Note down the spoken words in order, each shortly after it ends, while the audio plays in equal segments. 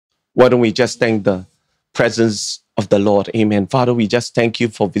Why don't we just thank the presence of the Lord? Amen. Father, we just thank you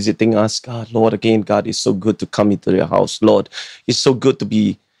for visiting us, God. Lord, again, God, it's so good to come into your house, Lord. It's so good to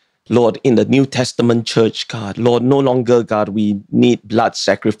be, Lord, in the New Testament church, God. Lord, no longer, God, we need blood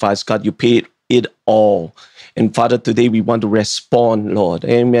sacrifice. God, you paid it all. And Father, today we want to respond, Lord.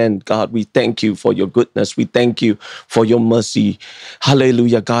 Amen. God, we thank you for your goodness. We thank you for your mercy.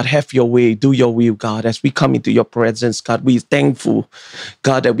 Hallelujah. God, have your way. Do your will, God. As we come into your presence, God, we're thankful,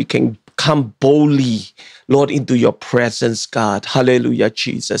 God, that we can come boldly, Lord, into your presence, God. Hallelujah,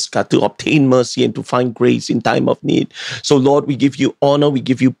 Jesus, God, to obtain mercy and to find grace in time of need. So, Lord, we give you honor. We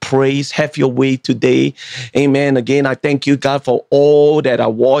give you praise. Have your way today. Amen. Again, I thank you, God, for all that are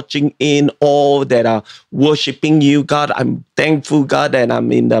watching in, all that are worshiping you, God. I'm thankful, God, that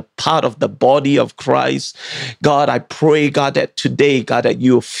I'm in the part of the body of Christ. God, I pray, God, that today, God, that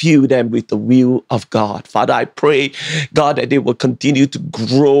you fill them with the will of God. Father, I pray, God, that they will continue to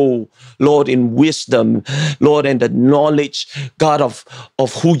grow, Lord, in wisdom, Lord, and the knowledge, God, of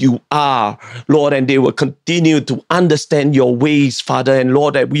who you are, Lord, and they will continue to understand your ways, Father, and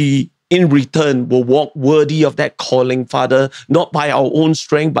Lord, that we in return will walk worthy of that calling, Father, not by our own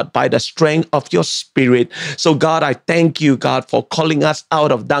strength, but by the strength of your Spirit. So, God, I thank you, God, for calling us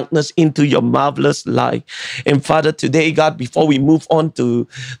out of darkness into your marvelous light. And Father, today, God, before we move on to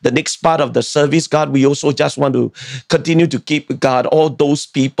the next part of the service, God, we also just want to continue to keep, God, all those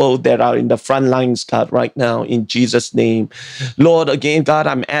people that are in the front lines, God, right now, in Jesus' name. Lord, again, God,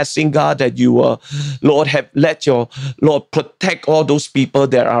 I'm asking, God, that you, Lord, have let your, Lord, protect all those people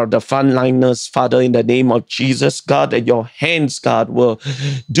that are the frontliners, Father, in the name of Jesus, God, that your hands, God, will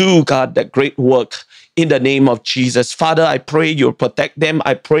do, God, that great work in the name of Jesus. Father, I pray you'll protect them.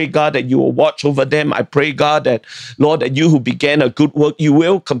 I pray, God, that you will watch over them. I pray, God, that, Lord, that you who began a good work, you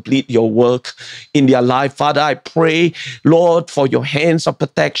will complete your work in their life. Father, I pray, Lord, for your hands of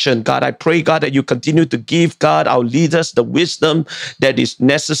protection. God, I pray, God, that you continue to give, God, our leaders the wisdom that is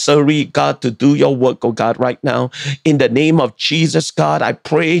necessary, God, to do your work, oh God, right now. In the name of Jesus, God, I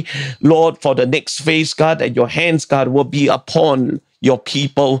pray, Lord, for the next phase, God, that your hands, God, will be upon your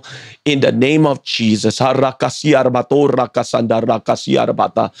people in the name of Jesus. In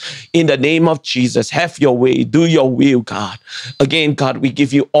the name of Jesus, have your way, do your will, God. Again, God, we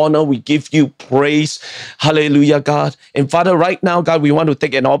give you honor, we give you praise. Hallelujah, God. And Father, right now, God, we want to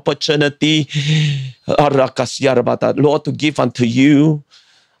take an opportunity, Lord, to give unto you.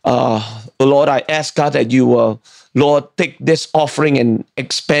 Lord, I ask, God, that you will, Lord, take this offering and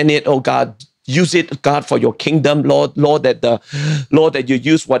expand it, oh God. Use it, God, for your kingdom, Lord. Lord, that you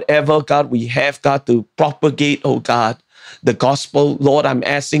use whatever, God, we have, God, to propagate, oh God, the gospel. Lord, I'm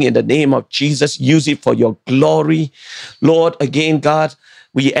asking in the name of Jesus, use it for your glory. Lord, again, God,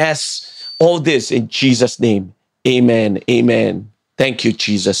 we ask all this in Jesus' name. Amen. Amen. Thank you,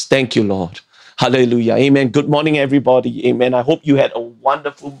 Jesus. Thank you, Lord. Hallelujah. Amen. Good morning, everybody. Amen. I hope you had a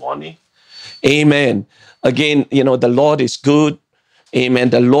wonderful morning. Amen. Again, the Lord is good. Amen.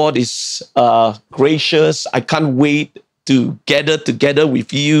 The Lord is gracious. I can't wait to gather together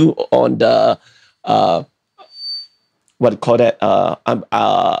with you on the what do you call that?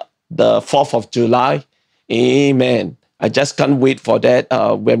 The 4th of July. Amen. I just can't wait for that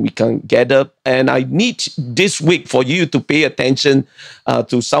when we can gather. And I need this week for you to pay attention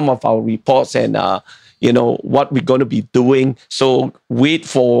to some of our reports and what we're going to be doing. So wait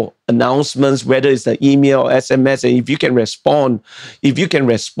for announcements, whether it's the email or SMS. And if you can respond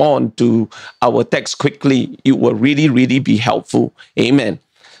to our text quickly, it will really, really be helpful. Amen.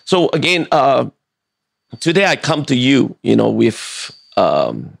 So again, today I come to you, with,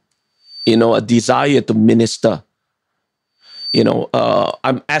 a desire to minister.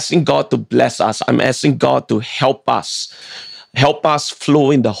 I'm asking God to bless us. I'm asking God to help us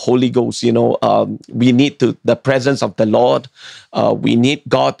flow in the Holy Ghost. We need the presence of the Lord. We need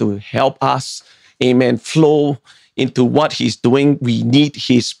God to help us, amen, flow into what he's doing. We need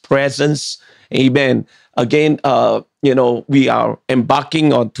his presence. Amen. Again, we are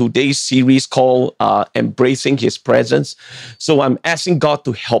embarking on today's series called Embracing His Presence. So I'm asking God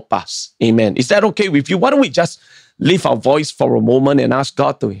to help us. Amen. Is that okay with you? Why don't we just lift our voice for a moment and ask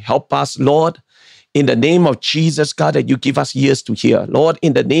God to help us, Lord? In the name of Jesus, God, that you give us ears to hear. Lord,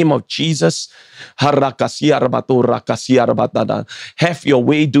 in the name of Jesus, have your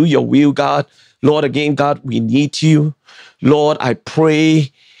way, do your will, God. Lord, again, God, we need you. Lord, I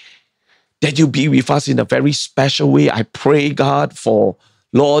pray that you be with us in a very special way. I pray, God, for,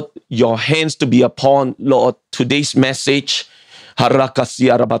 Lord, your hands to be upon, Lord, today's message. Again,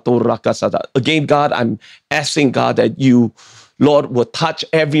 God, I'm asking, God, that you, Lord, will touch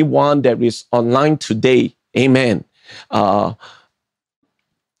everyone that is online today. Amen.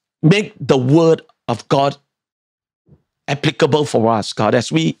 make the word of God applicable for us, God,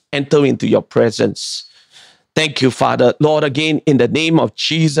 as we enter into your presence. Thank you, Father. Lord, again, in the name of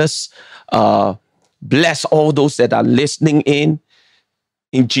Jesus, bless all those that are listening in.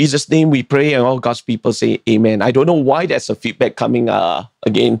 In Jesus' name we pray, and all God's people say amen. I don't know why there's a feedback coming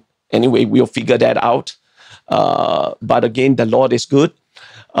again. Anyway, we'll figure that out. But again, the Lord is good.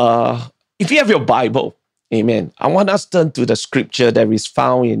 If you have your Bible, amen, I want us to turn to the scripture that is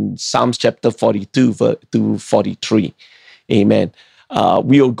found in Psalms chapter 42 to 43. Amen.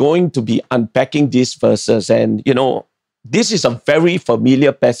 We are going to be unpacking these verses, and this is a very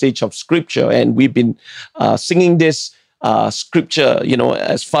familiar passage of scripture, and we've been singing this scripture,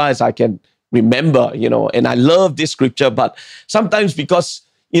 as far as I can remember, and I love this scripture, but sometimes because,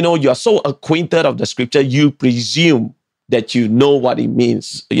 you are so acquainted of the scripture, you presume that you know what it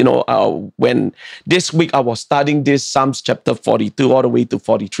means. When this week I was studying this Psalms chapter 42 all the way to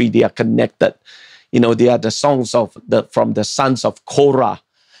 43, they are connected. They are the songs from the sons of Korah.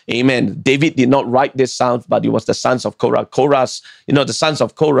 Amen. David did not write this psalm, but it was the sons of Korah. The sons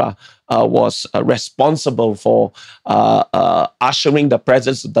of Korah was responsible for ushering the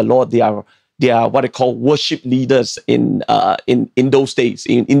presence of the Lord. They are what they call worship leaders in those days,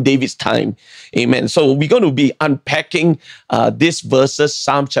 in David's time. Amen. So we're going to be unpacking these verses,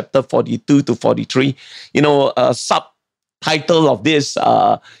 Psalm chapter 42 to 43. Subtitle of this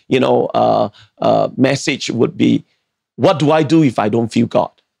message would be, what do I do if I don't feel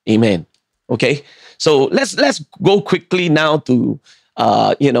God? Amen. Okay. So let's go quickly now to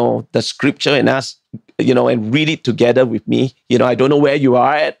the scripture and and read it together with me. I don't know where you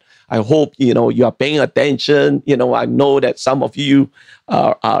are at. I hope, you are paying attention. I know that some of you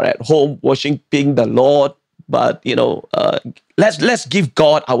are at home worshiping the Lord, but, let's give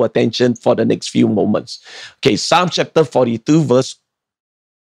God our attention for the next few moments. Okay, Psalm chapter 42, verse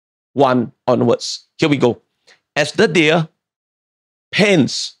 1 onwards. Here we go. As the deer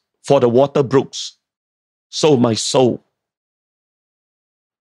pants for the water brooks, so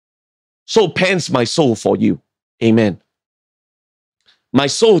pants my soul for you. Amen. My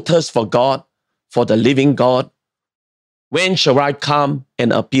soul thirsts for God, for the living God. When shall I come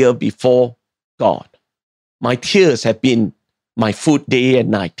and appear before God? My tears have been my food day and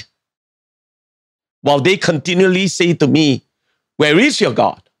night, while they continually say to me, where is your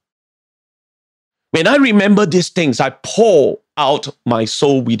God? When I remember these things, I pour out my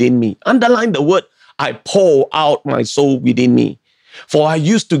soul within me. Underline the word, I pour out my soul within me. For I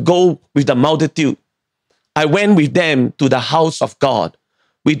used to go with the multitude. I went with them to the house of God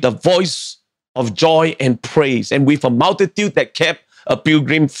with the voice of joy and praise, and with a multitude that kept a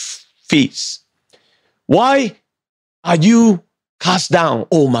pilgrim feast. Why are you cast down,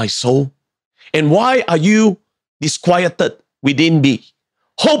 O my soul? And why are you disquieted within me?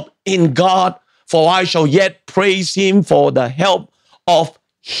 Hope in God, for I shall yet praise him for the help of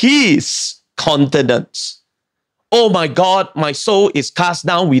his countenance. Oh my God, my soul is cast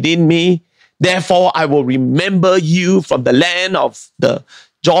down within me. Therefore, I will remember you from the land of the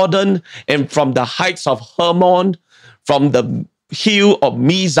Jordan and from the heights of Hermon, from the hill of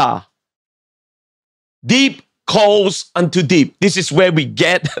Mizah. Deep calls unto deep. This is where we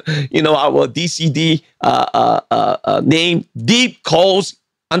get, our DCD name. Deep calls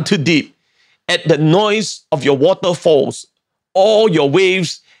unto deep. At the noise of your waterfalls, all your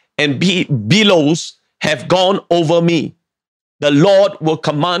waves and billows have gone over me. The Lord will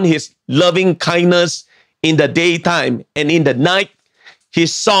command his loving kindness in the daytime, and in the night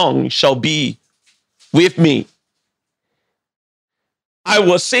his song shall be with me. I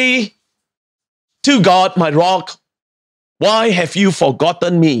will say to God, my rock, why have you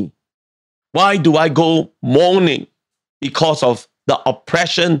forgotten me? Why do I go mourning because of the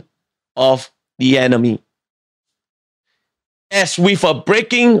oppression of the enemy? As with a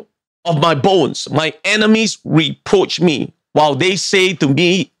breaking of my bones, my enemies reproach me, while they say to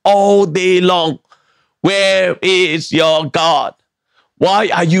me all day long, where is your God? Why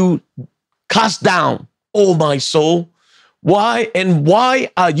are you cast down, O my soul? Why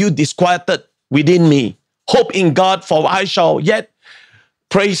are you disquieted within me? Hope in God, for I shall yet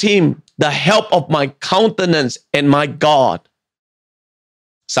praise him, the help of my countenance and my God.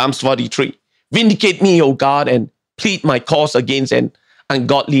 Psalms 43. Vindicate me, O God, and plead my cause against an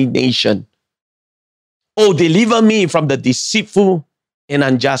ungodly nation. Oh, deliver me from the deceitful and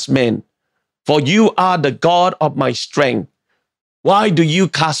unjust man, for you are the God of my strength. Why do you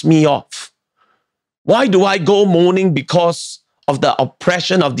cast me off? Why do I go mourning because of the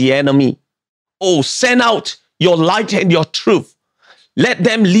oppression of the enemy? Oh, send out your light and your truth. Let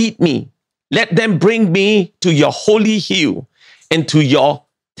them lead me. Let them bring me to your holy hill and to your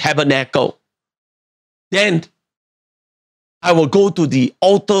tabernacle. Then I will go to the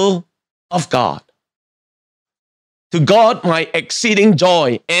altar of God. To God, my exceeding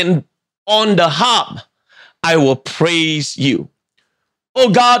joy, and on the harp, I will praise you.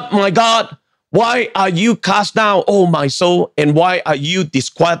 Oh God, my God, why are you cast down, O my soul, and why are you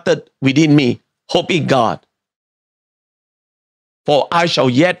disquieted within me? Hope in God. For I shall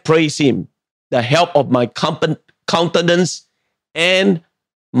yet praise him, the help of my countenance and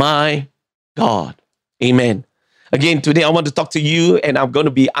my God. Amen. Again, today I want to talk to you, and I'm going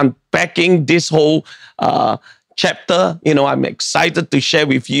to be unpacking this whole chapter. I'm excited to share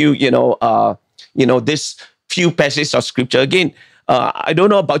with you, this few passages of scripture. Again, I don't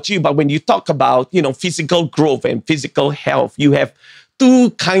know about you, but when you talk about, physical growth and physical health, you have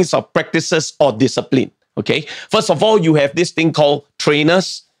two kinds of practices or discipline. Okay. First of all, you have this thing called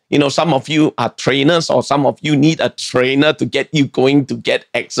trainers. Some of you are trainers, or some of you need a trainer to get you going to get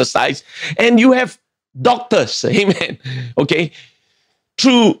exercise. And you have doctors. Amen. Okay.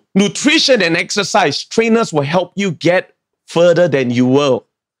 Through nutrition and exercise, trainers will help you get further than you will.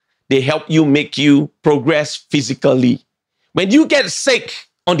 They help you make you progress physically. When you get sick,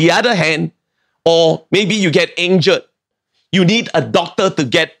 on the other hand, or maybe you get injured, you need a doctor to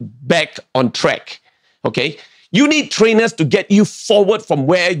get back on track. Okay? You need trainers to get you forward from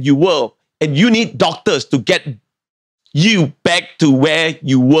where you were, and you need doctors to get you back to where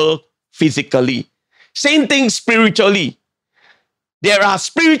you were physically. Same thing spiritually. There are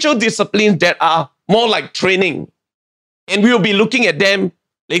spiritual disciplines that are more like training, and we'll be looking at them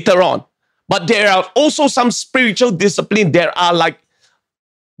later on. But there are also some spiritual disciplines that are like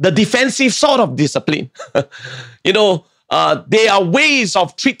the defensive sort of discipline. They are ways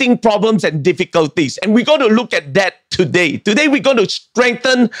of treating problems and difficulties. And we're going to look at that today. Today, we're going to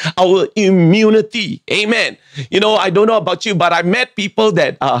strengthen our immunity. Amen. I don't know about you, but I met people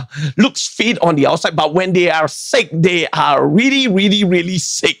that looks fit on the outside, but when they are sick, they are really, really, really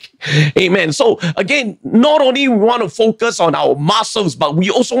sick. Amen. So again, not only we want to focus on our muscles, but we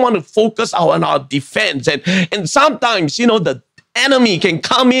also want to focus on our defense. And sometimes, the enemy can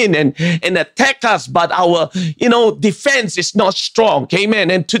come in and attack us, but our, defense is not strong. Amen.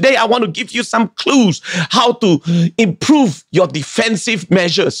 And today I want to give you some clues how to improve your defensive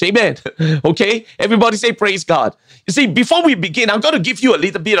measures. Amen. Okay. Everybody say praise God. You see, before we begin, I'm going to give you a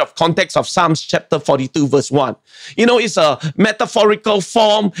little bit of context of Psalms chapter 42, verse 1. It's a metaphorical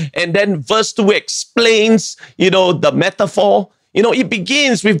form, and then verse 2 explains, the metaphor. It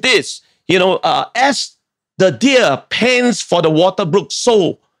begins with this, as the deer pants for the water brook,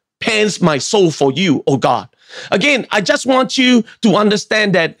 so pants my soul for you, O God. Again, I just want you to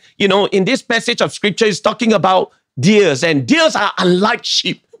understand that, in this passage of scripture, it's talking about deers, and deers are unlike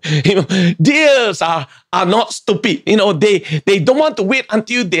sheep. Deers are not stupid. They don't want to wait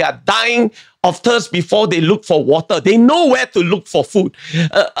until they are dying of thirst before they look for water. They know where to look for food.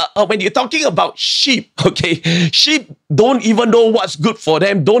 When you're talking about sheep, okay, sheep don't even know what's good for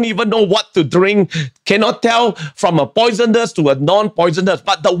them, don't even know what to drink, cannot tell from a poisonous to a non-poisonous.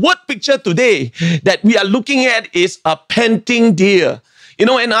 But the word picture today that we are looking at is a panting deer.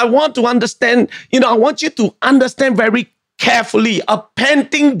 And I want to understand, I want you to understand very carefully, a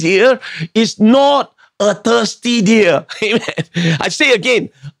panting deer is not a thirsty deer. Amen. I say again,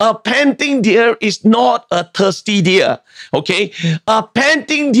 a panting deer is not a thirsty deer. Okay. A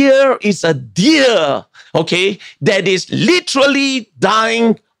panting deer is a deer, okay, that is literally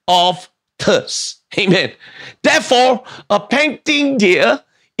dying of thirst. Amen. Therefore, a panting deer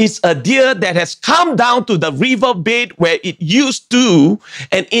is a deer that has come down to the riverbed where it used to,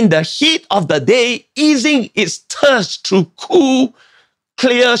 and in the heat of the day, easing its thirst through cool,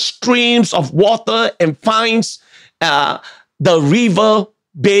 clear streams of water, and finds the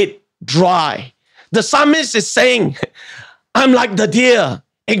riverbed dry. The psalmist is saying, I'm like the deer,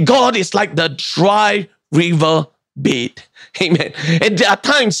 and God is like the dry riverbed. Amen. And there are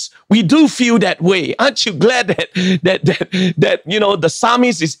times we do feel that way. Aren't you glad that the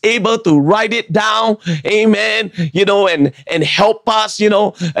psalmist is able to write it down? Amen. And help us.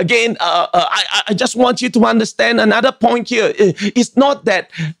 Again, I just want you to understand another point here. It's not that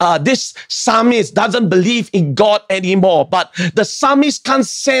this psalmist doesn't believe in God anymore, but the psalmist can't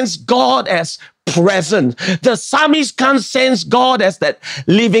sense God as present. The psalmist can't sense God as that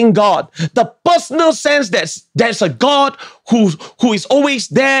living God. The personal sense that there's a God who is always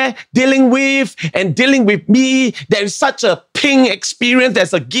there dealing with me. There is such a ping experience.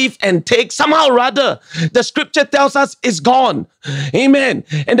 There's a give and take. Somehow or other, the scripture tells us it's gone. Amen.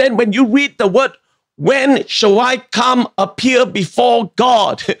 And then when you read the word, when shall I come appear before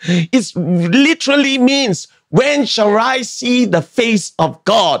God? It literally means When shall I see the face of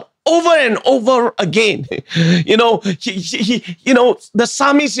God? Over and over again. You know, the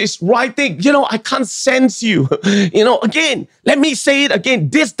psalmist is writing, I can't sense you. Again, let me say it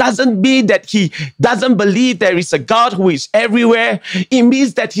again. This doesn't mean that he doesn't believe there is a God who is everywhere. It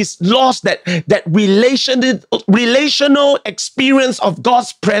means that he's lost that relational experience of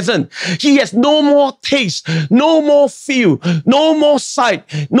God's presence. He has no more taste, no more feel, no more sight,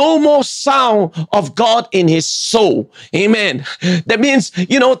 no more sound of God in his soul. Amen. That means,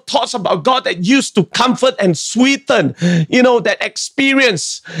 thoughts about God that used to comfort and sweeten, that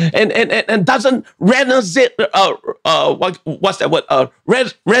experience and doesn't resonate, what's that word?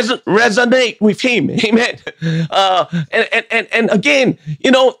 Resonate with him. Amen. And again,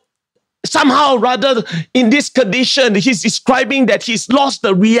 somehow rather in this condition, he's describing that he's lost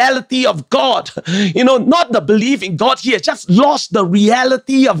the reality of God. Not the belief in God. He has just lost the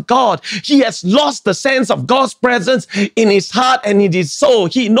reality of God. He has lost the sense of God's presence in his heart and in his soul.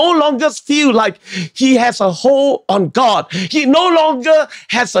 He no longer feels like he has a hold on God. He no longer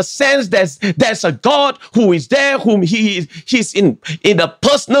has a sense there's a God who is there, whom he's in a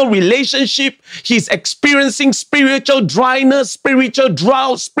personal relationship. He's experiencing spiritual dryness, spiritual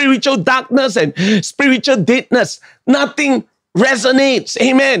drought, spiritual darkness and spiritual deadness. Nothing resonates.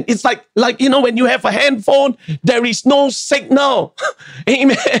 Amen. It's like when you have a handphone, there is no signal.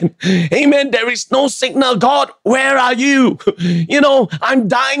 Amen. Amen. There is no signal. God, where are you? I'm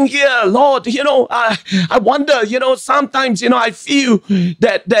dying here, Lord. I wonder, sometimes, I feel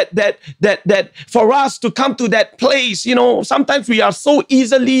that for us to come to that place, sometimes we are so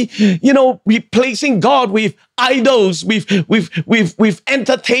easily, replacing God with idols, with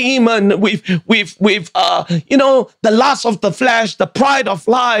entertainment, with the lust of the flesh, the pride of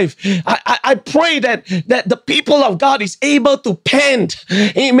life. I pray that the people of God is able to pant,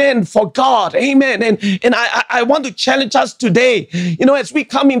 amen, for God, amen. And I want to challenge us today, as we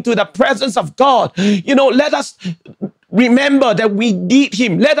come into the presence of God, let us remember that we need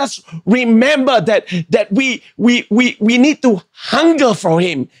him. Let us remember that we need to hunger for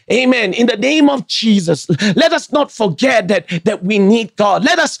him. Amen. In the name of Jesus, let us not forget that we need God.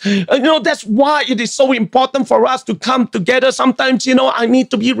 Let us, that's why it is so important for us to come together. Sometimes, I need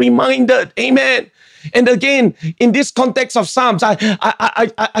to be reminded. Amen. And again, in this context of Psalms,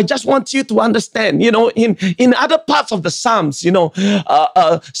 I just want you to understand, in other parts of the Psalms,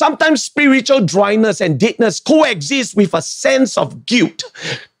 sometimes spiritual dryness and deadness coexist with a sense of guilt.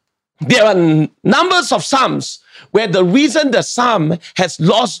 There are numbers of Psalms where the reason the psalm has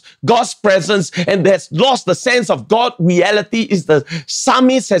lost God's presence and has lost the sense of God reality is the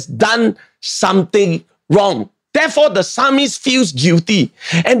psalmist has done something wrong. Therefore, the psalmist feels guilty.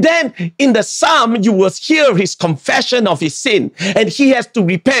 And then in the psalm, you will hear his confession of his sin and he has to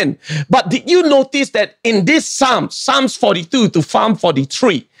repent. But did you notice that in this psalm, Psalms 42 to Psalm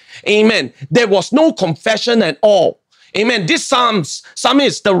 43, amen, there was no confession at all. Amen. This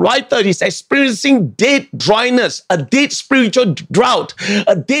psalmist, the writer, is experiencing dead dryness, a dead spiritual drought,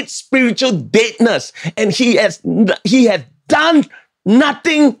 a dead spiritual deadness. And he has done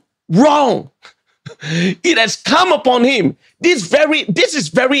nothing wrong. It has come upon him. This is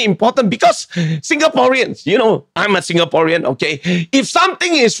very important because Singaporeans, I'm a Singaporean, okay? If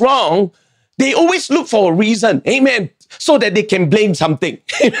something is wrong, they always look for a reason, amen, so that they can blame something.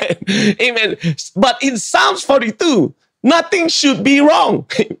 Amen. Amen. But in Psalms 42, nothing should be wrong.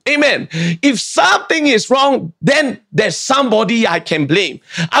 Amen. If something is wrong, then there's somebody I can blame.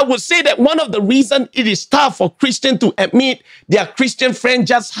 I would say that one of the reasons it is tough for Christians to admit their Christian friend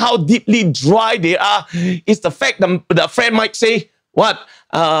just how deeply dry they are is the fact that the friend might say, what?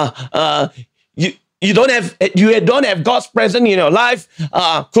 You don't have God's presence in your life.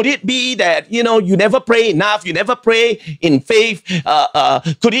 Could it be that, you never pray enough? You never pray in faith?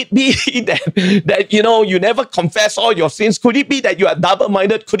 Could it be that you never confess all your sins? Could it be that you are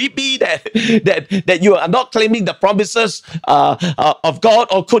double-minded? Could it be that you are not claiming the promises of God?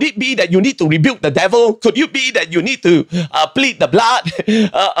 Or could it be that you need to rebuke the devil? Could it be that you need to plead the blood?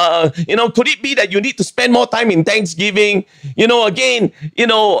 Could it be that you need to spend more time in Thanksgiving?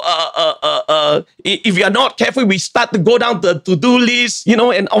 If you are not careful, we start to go down the to-do list,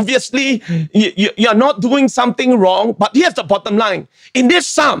 and obviously you are not doing something wrong. But here's the bottom line. In this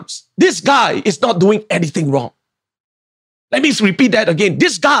Psalms, this guy is not doing anything wrong. Let me repeat that again.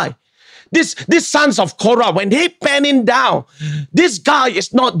 This guy, this sons of Korah, when they pen him down, this guy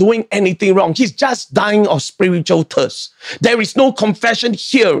is not doing anything wrong. He's just dying of spiritual thirst. There is no confession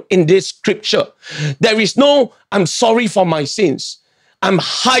here in this scripture. There is no, I'm sorry for my sins. I'm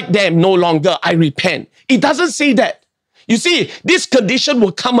hide them no longer. I repent. It doesn't say that. You see, this condition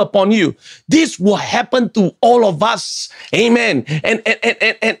will come upon you. This will happen to all of us. Amen. And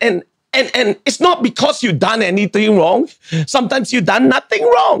it's not because you've done anything wrong. Sometimes you've done nothing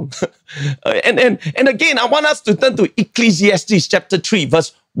wrong. and again, I want us to turn to Ecclesiastes chapter 3,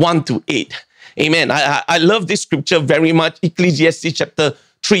 verse 1 to 8. Amen. I love this scripture very much. Ecclesiastes chapter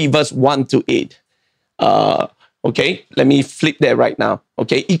 3, verse 1 to 8. Okay, let me flip there right now.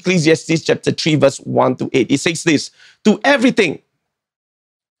 Okay, Ecclesiastes chapter 3, verse 1 to 8. It says this: to everything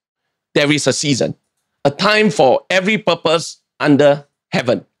there is a season, a time for every purpose under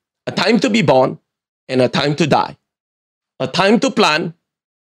heaven, a time to be born and a time to die, a time to plant,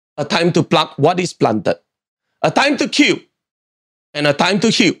 a time to pluck what is planted, a time to kill and a time to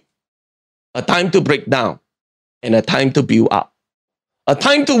heal, a time to break down and a time to build up, a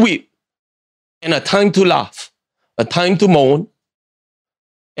time to weep and a time to laugh, a time to mourn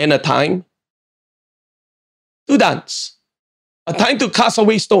and a time to dance, a time to cast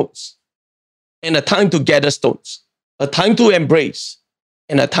away stones and a time to gather stones, a time to embrace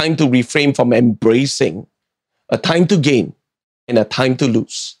and a time to refrain from embracing, a time to gain and a time to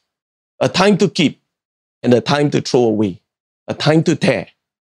lose, a time to keep and a time to throw away, a time to tear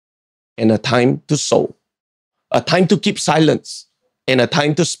and a time to sow, a time to keep silence and a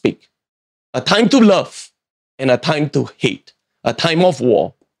time to speak, a time to love and a time to hate, a time of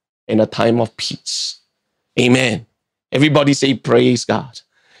war and a time of peace. Amen. Everybody say praise God.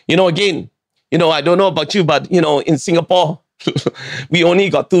 Again, I don't know about you, but, in Singapore, we only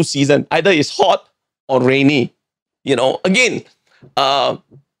got 2 seasons. Either it's hot or rainy. Again, I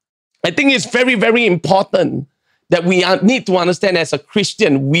think it's very, very important that we need to understand as a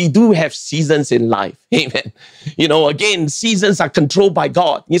Christian, we do have seasons in life. Amen. Again, seasons are controlled by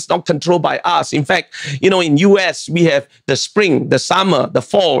God. It's not controlled by us. In fact, in US, we have the spring, the summer, the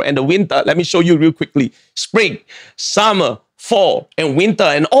fall, and the winter. Let me show you real quickly. Spring, summer, fall, and winter.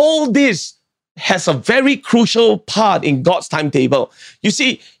 And all this has a very crucial part in God's timetable. You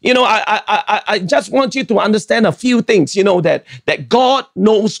see, I just want you to understand a few things, that God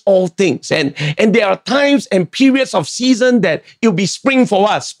knows all things. And there are times and periods of season that it'll be spring for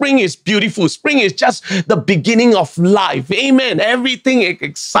us. Spring is beautiful. Spring is just the beginning of life. Amen. Everything is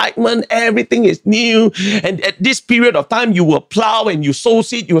excitement. Everything is new. And at this period of time, you will plow and you sow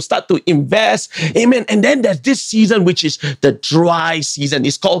seed. You will start to invest. Amen. And then there's this season, which is the dry season.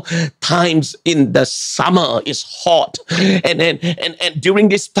 It's called times in the summer. It's hot. And during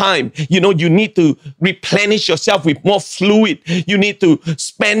this time, you need to replenish yourself with more fluid. You need to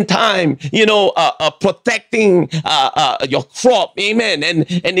spend time, protecting your crop. Amen. And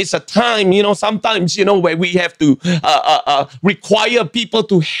it's a time, sometimes, where we have to require people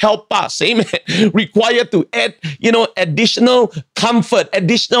to help us. Amen. Require to add, additional comfort,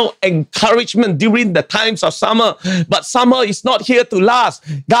 additional encouragement during the times of summer. But summer is not here to last.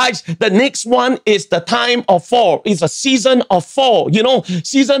 Guys, the next one is the time of fall. It's a season of fall.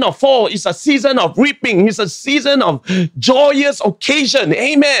 Season of fall is a season of reaping. It's a season of joyous occasion.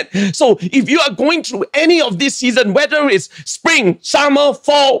 Amen. So if you are going through any of this season, whether it's spring, summer,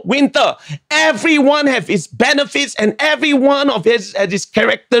 fall, winter, everyone have its benefits and every one of its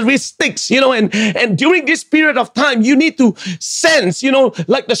characteristics, and during this period of time, you need to sense,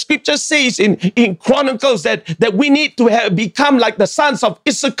 like the scripture says in Chronicles that we need to become like the sons of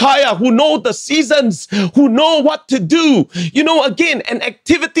Issachar who know the seasons, who know what to do. Again, an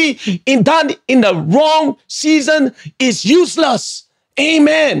activity done in the wrong season is useless.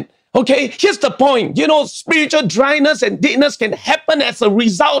 Amen. Okay, here's the point. Spiritual dryness and deadness can happen as a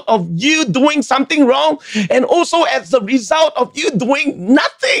result of you doing something wrong and also as a result of you doing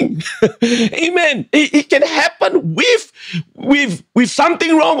nothing. Amen. It can happen with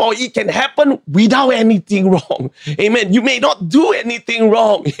something wrong, or it can happen without anything wrong. Amen. You may not do anything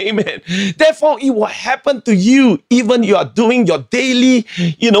wrong. Amen. Therefore, it will happen to you even you are doing your daily,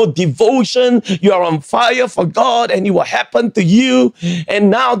 devotion. You are on fire for God and it will happen to you. And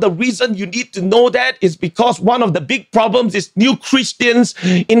now the reason you need to know that is because one of the big problems is new Christians,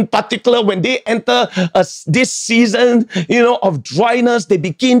 in particular, when they enter this season, of dryness, they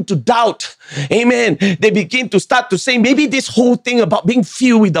begin to doubt. Amen. They begin to start to say, maybe this whole thing about being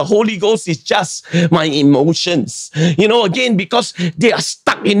filled with the Holy Ghost is just my emotions. Again, because they are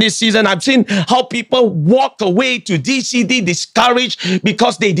stuck in this season. I've seen how people walk away to DCD discouraged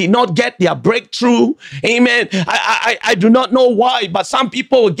because they did not get their breakthrough. Amen. I do not know why, but some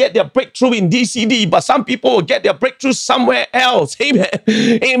people will get their breakthrough in DCD, but some people will get their breakthrough somewhere else. Amen.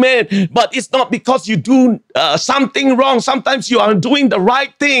 Amen. But it's not because you do something wrong. Sometimes you are doing the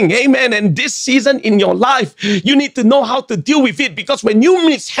right thing. Amen. And this season in your life, you need to know how to deal with it, because when you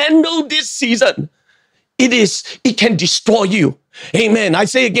mishandle this season, it can destroy you. Amen. I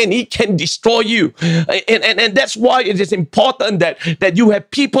say again, it can destroy you. And that's why it is important that you have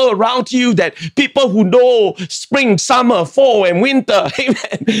people around you, that people who know spring, summer, fall, and winter.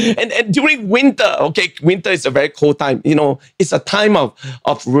 Amen. And during winter, okay, winter is a very cold time. You know, it's a time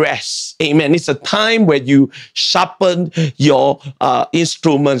of rest. Amen. It's a time where you sharpen your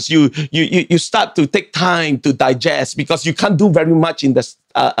instruments. You start to take time to digest, because you can't do very much in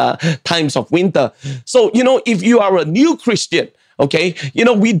the times of winter. So, you know, if you are a new Christian, okay, you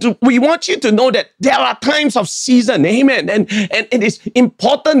know, we want you to know that there are times of season, amen. And it is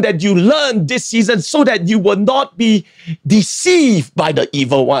important that you learn this season so that you will not be deceived by the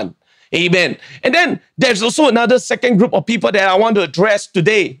evil one. Amen. And then there's also another second group of people that I want to address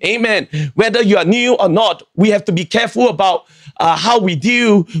today. Amen. Whether you are new or not, we have to be careful about how we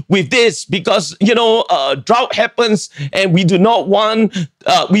deal with this, because, you know, drought happens and we do not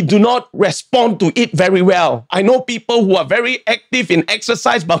respond to it very well. I know people who are very active in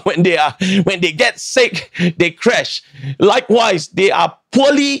exercise, but when they get sick, they crash. Likewise, they are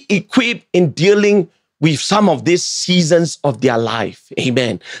poorly equipped in dealing with some of these seasons of their life.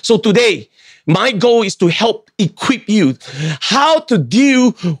 Amen. So today, my goal is to help equip you how to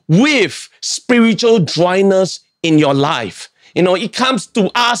deal with spiritual dryness in your life. You know, it comes to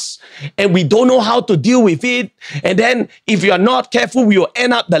us and we don't know how to deal with it. And then if you are not careful, we will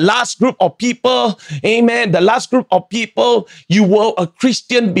end up the last group of people. Amen. The last group of people, you were a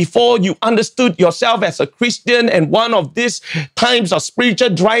Christian before you understood yourself as a Christian. And one of these times of spiritual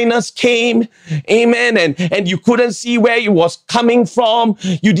dryness came. Amen. And you couldn't see where it was coming from.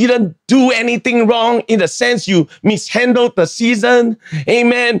 You didn't do anything wrong in the sense you mishandled the season.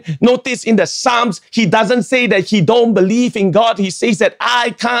 Amen. Notice in the Psalms, he doesn't say that he don't believe in God. He says that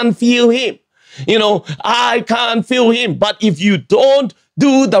I can't feel him. You know, I can't feel him. But if you don't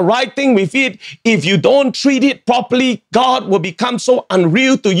do the right thing with it, if you don't treat it properly, God will become so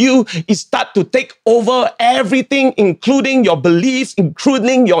unreal to you. It starts to take over everything, including your beliefs,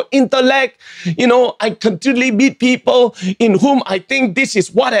 including your intellect. You know, I continually meet people in whom I think this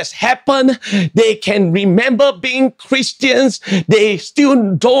is what has happened. They can remember being Christians. They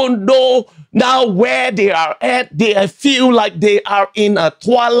still don't know now where they are at. They feel like they are in a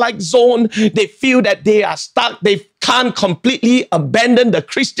twilight zone. They feel that they are stuck. They can't completely abandon the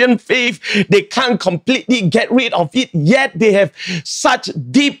Christian faith. They can't completely get rid of it. Yet they have such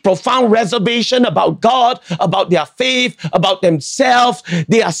deep, profound reservation about God, about their faith, about themselves.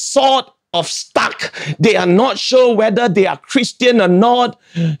 They are sort of stuck. They are not sure whether they are Christian or not.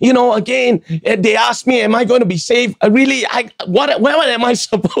 You know, again, they ask me, am I going to be saved? What am I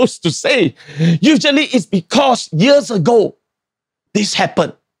supposed to say? Usually it's because years ago, this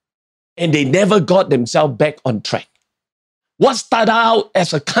happened and they never got themselves back on track. What started out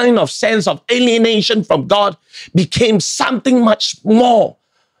as a kind of sense of alienation from God became something much more,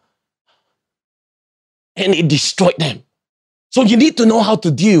 and it destroyed them. So you need to know how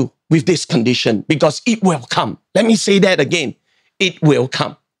to deal with this condition, because it will come. Let me say that again. It will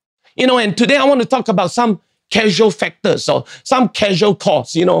come. You know, and today I want to talk about some casual factors or some casual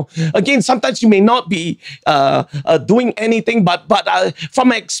cause. You know, again, sometimes you may not be doing anything, but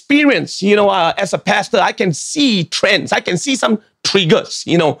from experience, you know, as a pastor, I can see trends. I can see some triggers,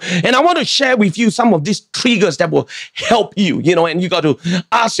 you know, and I want to share with you some of these triggers that will help you, you know, and you got to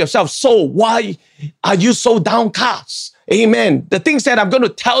ask yourself, so why are you so downcast? Amen. The things that I'm going to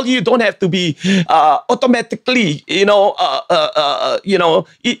tell you don't have to be automatically, it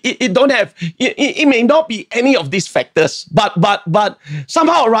don't have, it may not be any of these factors, but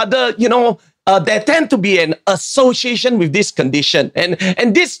somehow or other, you know, there tend to be an association with this condition.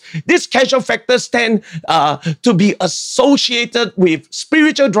 And these casual factors tend to be associated with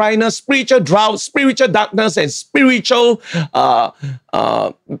spiritual dryness, spiritual drought, spiritual darkness, and spiritual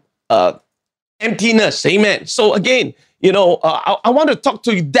emptiness. Amen. So again, you know, I want to talk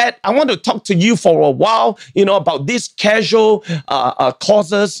to you that. I want to talk to you for a while, you know, about these casual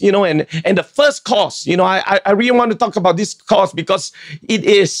causes, you know, and the first cause, you know, I really want to talk about this cause because it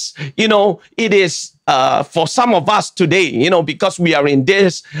is, you know, it is for some of us today, you know, because we are in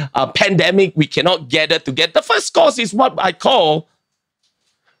this pandemic, we cannot gather together. The first cause is what I call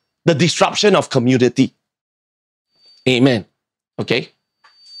the disruption of community. Amen. Okay.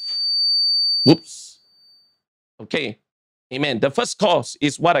 Whoops. Okay. Amen. The first cause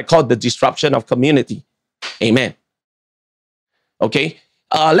is what I call the disruption of community. Amen. Okay.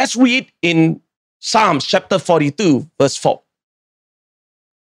 Let's read in Psalms chapter 42, verse 4.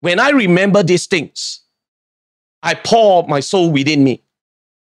 When I remember these things, I pour my soul within me.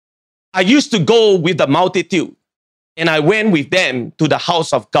 I used to go with the multitude, and I went with them to the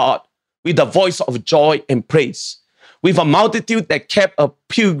house of God with the voice of joy and praise, with a multitude that kept a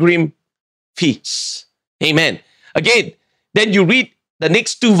pilgrim feast. Amen. Again, then you read the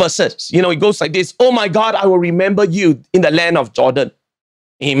next two verses. It goes like this. Oh my God, I will remember you in the land of Jordan.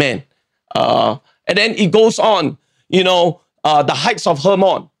 Amen. And then it goes on, the heights of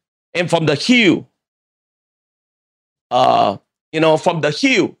Hermon, and from the hill,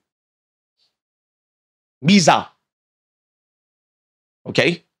 Mizah.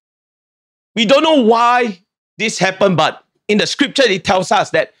 Okay. We don't know why this happened, but in the scripture, it tells us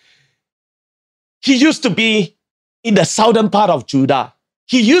that he used to be in the southern part of Judah.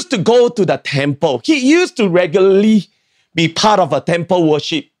 He used to go to the temple. He used to regularly be part of a temple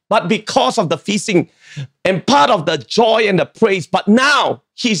worship. But because of the feasting and part of the joy and the praise, but now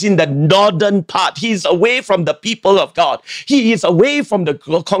he's in the northern part. He's away from the people of God. He is away from the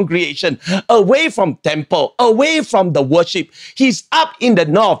congregation, away from temple, away from the worship. He's up in the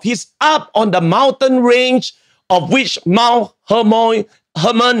north. He's up on the mountain range of which Mount Hermon,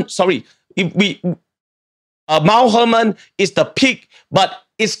 Mount Hermon is the peak, but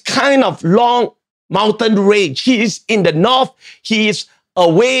it's kind of long mountain range. He is in the north. He is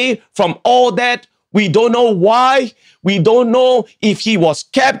away from all that. We don't know why. We don't know if he was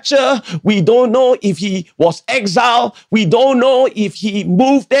captured. We don't know if he was exiled. We don't know if he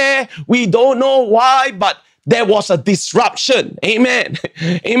moved there. We don't know why, but there was a disruption. Amen.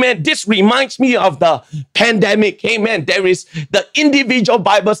 Amen. This reminds me of the pandemic. Amen. There is the individual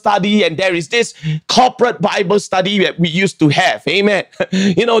Bible study and there is this corporate Bible study that we used to have. Amen.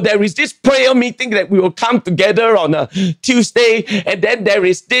 There is this prayer meeting that we will come together on a Tuesday, and then there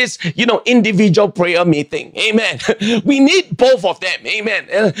is this, individual prayer meeting. Amen. We need both of them. Amen.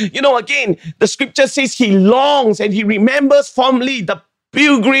 Again, the scripture says he longs and he remembers fondly the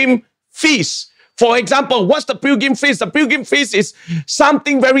pilgrim feast. For example, what's the pilgrim feast? The pilgrim feast is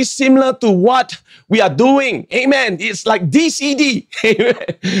something very similar to what we are doing. Amen. It's like DCD.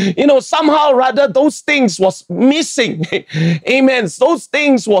 Amen. Somehow or rather, those things was missing. Amen. Those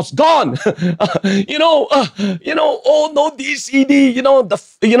things was gone. Oh no, DCD.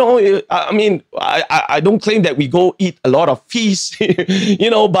 I don't claim that we go eat a lot of feasts.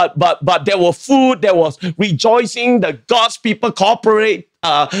 But there was food. There was rejoicing. The God's people corporately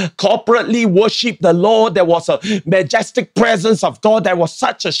worship the Lord. There was a majestic presence of God. There was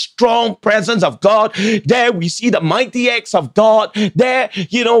such a strong presence of God. There we see the mighty acts of God. There,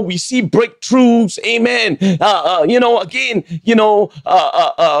 we see breakthroughs. Amen.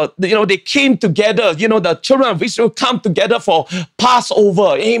 They came together. The children of Israel come together for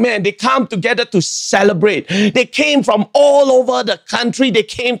Passover. Amen. They come together to celebrate. They came from all over the country. They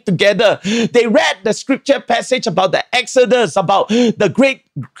came together. They read the scripture passage about the Exodus, about the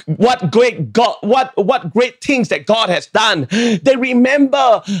what great things that God has done. They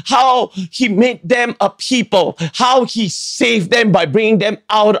remember how he made them a people, how he saved them by bringing them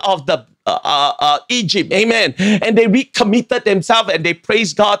out of the Egypt. Amen. And they recommitted themselves and they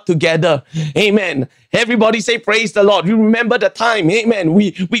praised God together. Amen. Everybody say praise the Lord. You remember the time. Amen.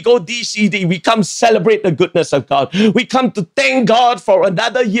 We go DCD. We come celebrate the goodness of God. We come to thank God for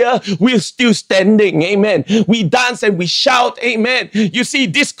another year. We're still standing. Amen. We dance and we shout. Amen. You see,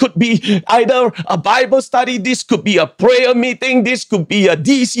 this could be either a Bible study. This could be a prayer meeting. This could be a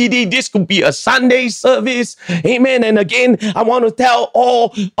DCD. This could be a Sunday service. Amen. And again, I want to tell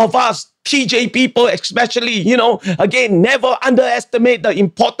all of us, TJ people especially, again, never underestimate the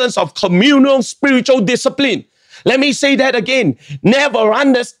importance of communal spiritual discipline. Let me say that again. Never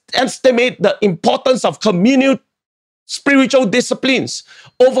underestimate the importance of communal spiritual disciplines.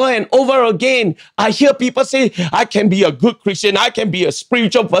 Over and over again, I hear people say, I can be a good Christian. I can be a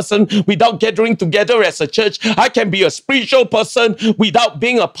spiritual person without gathering together as a church. I can be a spiritual person without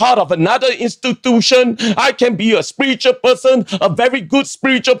being a part of another institution. I can be a spiritual person, a very good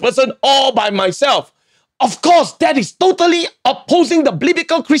spiritual person all by myself. Of course, that is totally opposing the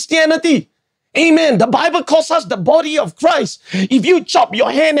biblical Christianity. Amen. The Bible calls us the body of Christ. If you chop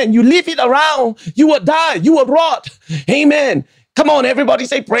your hand and you leave it around, you will die. You will rot. Amen. Come on, everybody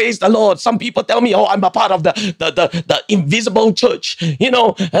say praise the Lord. Some people tell me, oh, I'm a part of the invisible church,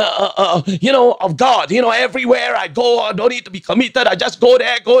 of God. Everywhere I go, I don't need to be committed. I just go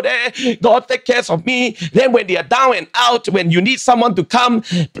there. God take care of me. Then when they are down and out, when you need someone to come,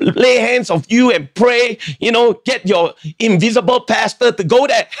 lay hands on you and pray, get your invisible pastor to go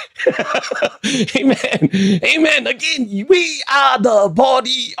there. Amen. Amen. Again, we are the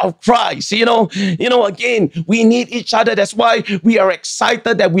body of Christ. Again, we need each other. That's why We are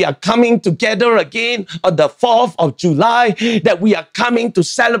excited that we are coming together again on the 4th of July, that we are coming to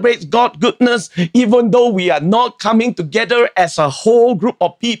celebrate God's goodness, even though we are not coming together as a whole group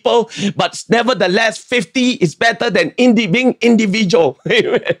of people, but nevertheless, 50 is better than being individual.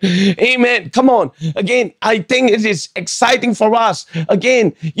 Amen. Amen. Come on. Again, I think it is exciting for us.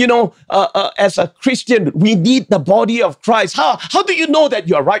 Again, as a Christian, we need the body of Christ. How do you know that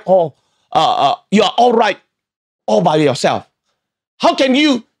you are right you are all right all by yourself? How can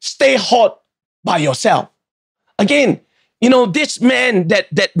you stay hot by yourself? Again, this man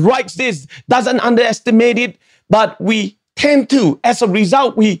that writes this doesn't underestimate it, but we tend to. As a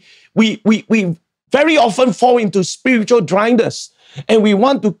result, we very often fall into spiritual dryness, and we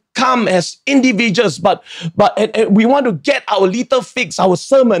want to come as individuals, but we want to get our little fix, our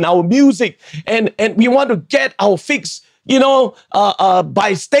sermon, our music, and we want to get our fix,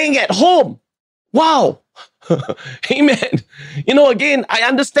 by staying at home. Wow. Amen. Again, I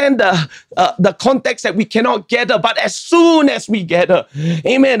understand the context that we cannot gather, but as soon as we gather,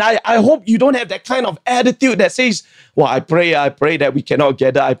 amen, I hope you don't have that kind of attitude that says, well, I pray that we cannot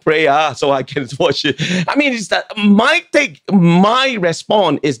gather. I pray so I can worship. I mean, it's that my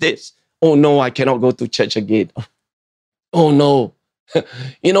response is this: oh no, I cannot go to church again. Oh no.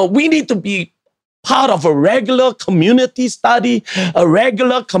 We need to be part of a regular community study, a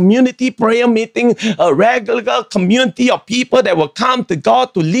regular community prayer meeting, a regular community of people that will come to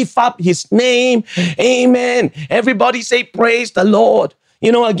God to lift up His name. Amen. Everybody say, praise the Lord.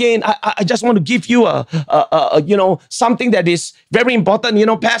 Again, I just want to give you something that is very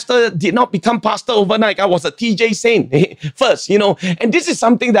important. Pastor did not become pastor overnight. I was a TJ saint first, and this is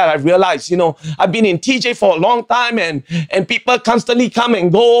something that I realized, I've been in TJ for a long time, and people constantly come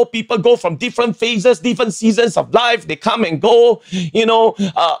and go. People go from different phases, different seasons of life. They come and go,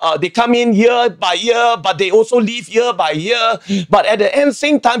 they come in year by year, but they also leave year by year. But at the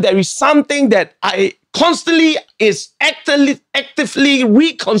same time, there is something that I constantly is actively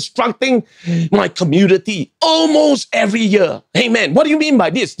reconstructing my community almost every year. Amen. What do you mean by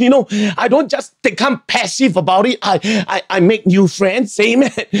this? I don't just become passive about it. I make new friends. Amen.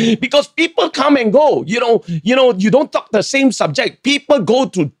 Because people come and go. You don't talk the same subject. People go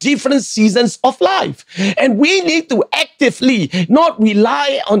through different seasons of life. And we need to actively not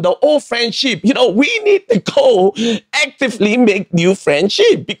rely on the old friendship. We need to go actively make new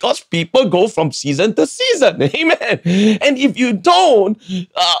friendship, because people go from season to season. Amen. And if you don't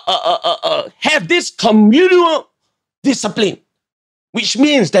have this communal discipline, which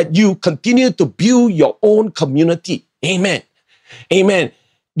means that you continue to build your own community. Amen. Amen.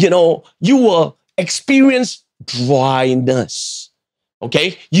 You will experience dryness.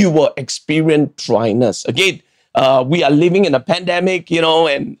 Okay? You will experience dryness. Again, we are living in a pandemic,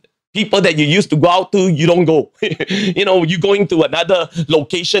 and people that you used to go out to, you don't go. You're going to another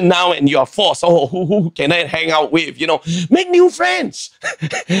location now and you're forced. Oh, who can I hang out with? Make new friends.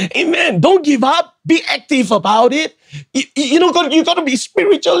 Amen. Don't give up. Be active about it. You got to be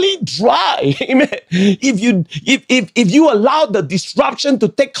spiritually dry. Amen. If you allow the disruption to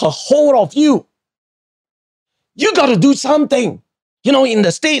take a hold of you, you got to do something. In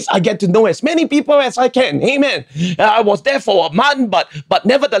the States, I get to know as many people as I can. Amen. I was there for a month, but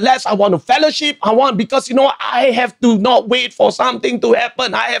nevertheless, I want to fellowship. Because I have to not wait for something to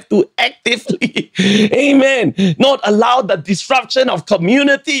happen. I have to actively, amen, not allow the disruption of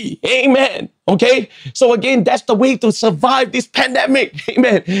community. Amen. Okay. So again, that's the way to survive this pandemic.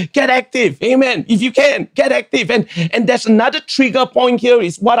 Amen. Get active. Amen. If you can, get active. And there's another trigger point here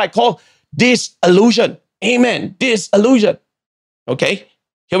is what I call disillusion. Amen. Disillusion. Okay,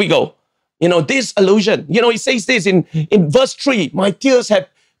 here we go. Disillusion. It says this in verse 3, my tears have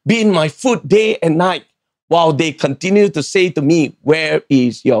been my food day and night, while they continue to say to me, where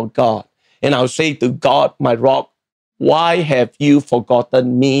is your God? And I'll say to God, my rock, why have you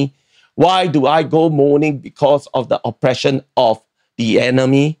forgotten me? Why do I go mourning because of the oppression of the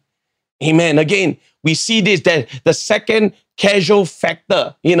enemy? Amen. Again, we see this, that the second casual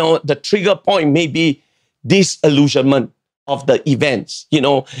factor, the trigger point may be disillusionment of the events.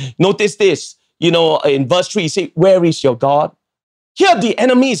 Notice this, in verse 3, say, where is your God? Here, the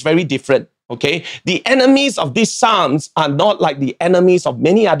enemy is very different, okay? The enemies of these psalms are not like the enemies of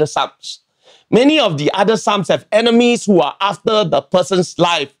many other psalms. Many of the other psalms have enemies who are after the person's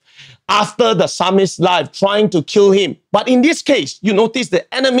life, after the psalmist's life, trying to kill him. But in this case, you notice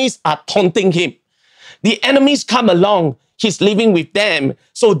the enemies are taunting him. The enemies come along, he's living with them.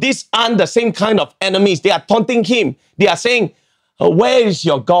 So these aren't the same kind of enemies. They are taunting him. They are saying, where is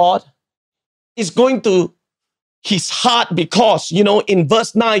your God? It's going to his heart because, in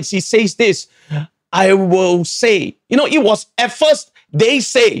verse 9, he says this, I will say. You know, it was at first they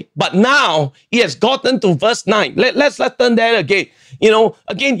say, but now it has gotten to verse 9. Let's turn there again. You know,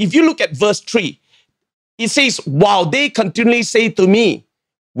 again, if you look at verse 3, it says, while they continually say to me,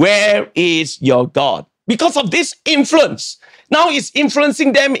 where is your God? Because of this influence. Now it's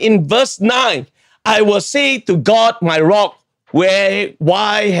influencing them in verse 9. I will say to God, my rock,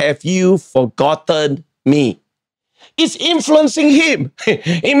 why have you forgotten me? It's influencing him.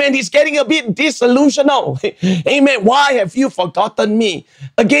 Amen. He's getting a bit disillusioned now. Amen. Why have you forgotten me?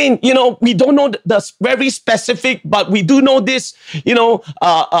 Again, you know, we don't know the very specific, but we do know this, you know,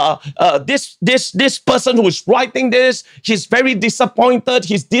 this person who's writing this, he's very disappointed.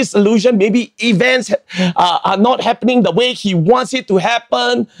 He's disillusioned. Maybe events are not happening the way he wants it to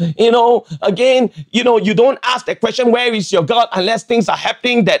happen. You know, again, you know, you don't ask the question, where is your God? Unless things are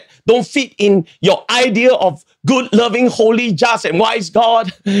happening that don't fit in your idea of good, loving, holy, just, and wise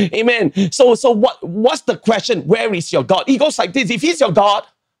God. Amen. So what's the question? Where is your God? He goes like this. If he's your God,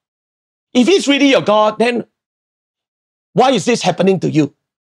 if he's really your God, then why is this happening to you?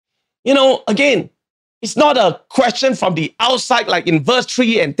 You know, again, it's not a question from the outside like in verse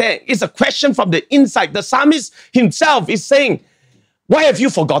 3 and 10. It's a question from the inside. The psalmist himself is saying, why have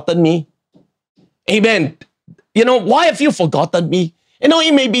you forgotten me? Amen. You know, why have you forgotten me? You know,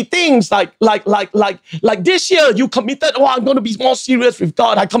 it may be things like this year you committed, oh, I'm going to be more serious with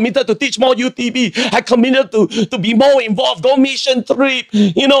God. I committed to teach more UTB. I committed to be more involved, go mission trip,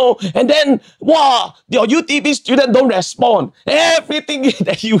 you know, and then, wow, your UTB student don't respond. Everything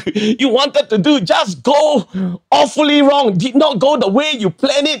that you wanted to do just go awfully wrong, did not go the way you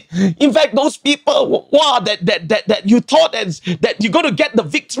planned it. In fact, those people, wow, that you thought that you're going to get the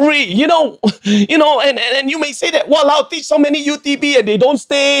victory, you know, and you may say that, well, I'll teach so many UTB and they don't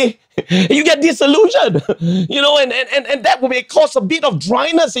stay. You get disillusioned, you know, and that may cause a bit of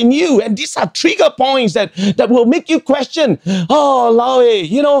dryness in you. And these are trigger points that will make you question, oh, Laue,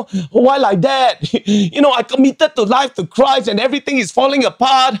 you know, why like that? You know, I committed to life to Christ and everything is falling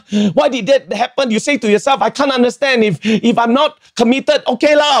apart. Why did that happen? You say to yourself, I can't understand if I'm not committed.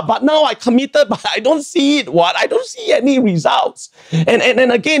 Okay lah, but now I committed, but I don't see it. What? I don't see any results.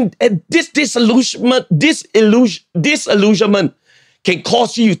 And again, this disillusionment can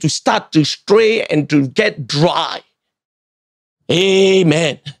cause you to start to stray and to get dry.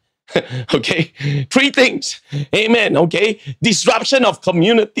 Amen. Okay, 3 things. Amen. Okay, disruption of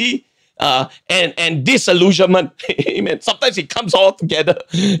community and disillusionment. Amen. Sometimes it comes all together.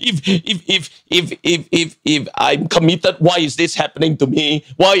 If I'm committed, why is this happening to me?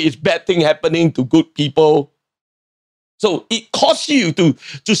 Why is bad thing happening to good people? So it causes you to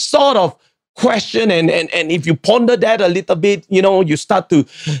sort of question, and if you ponder that a little bit, you know, you start to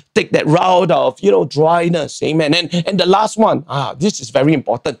take that route of, you know, dryness. Amen. And the last one, this is very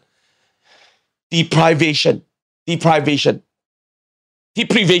important. Deprivation.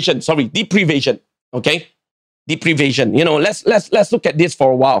 Okay? Deprivation. You know, let's look at this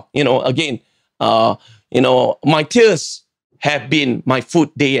for a while. You know, again, you know, my tears have been my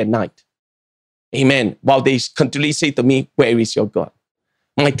food day and night. Amen. While they continually say to me, where is your God?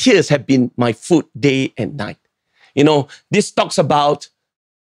 My tears have been my food day and night. You know, this talks about,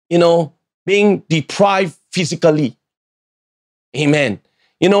 you know, being deprived physically. Amen.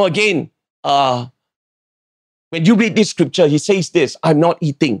 You know, again, when you read this scripture, he says this, I'm not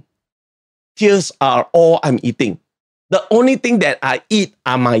eating. Tears are all I'm eating. The only thing that I eat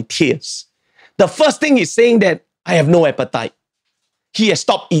are my tears. The first thing is saying that I have no appetite. He has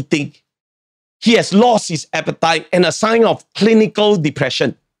stopped eating. He has lost his appetite, and a sign of clinical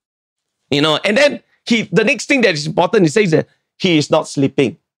depression. You know, and then the next thing that is important, he says that he is not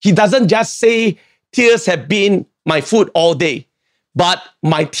sleeping. He doesn't just say, tears have been my food all day, but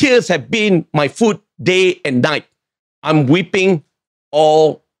my tears have been my food day and night. I'm weeping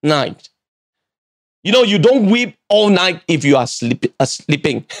all night. You know, you don't weep all night if you are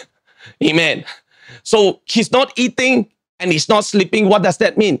sleeping. Amen. So he's not eating and he's not sleeping. What does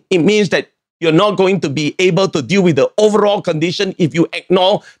that mean? It means that you're not going to be able to deal with the overall condition if you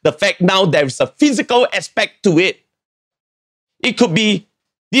ignore the fact now there is a physical aspect to it. It could be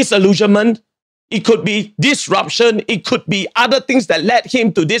disillusionment. It could be disruption. It could be other things that led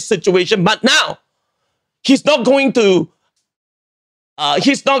him to this situation. But now, he's not going to,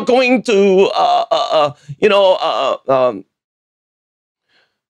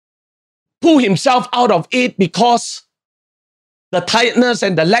 pull himself out of it because the tiredness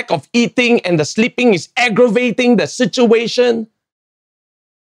and the lack of eating and the sleeping is aggravating the situation.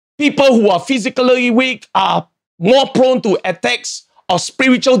 People who are physically weak are more prone to attacks of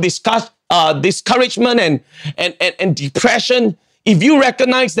spiritual discouragement and depression. If you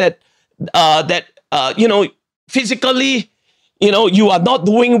recognize that physically, you are not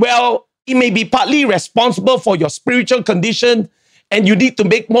doing well, it may be partly responsible for your spiritual condition, and you need to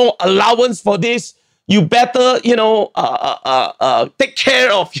make more allowance for this. You better, take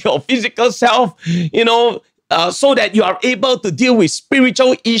care of your physical self, so that you are able to deal with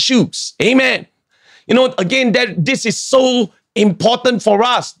spiritual issues. Amen. Again, this is so important for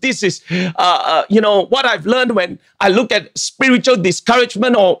us. This is, what I've learned when I look at spiritual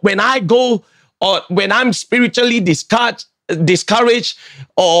discouragement, or when I go, or when I'm spiritually discouraged,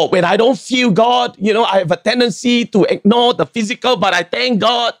 or when I don't feel God. I have a tendency to ignore the physical, but I thank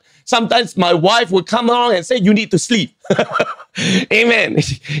God. Sometimes my wife will come along and say, you need to sleep. Amen.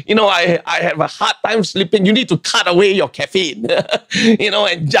 I have a hard time sleeping. You need to cut away your caffeine,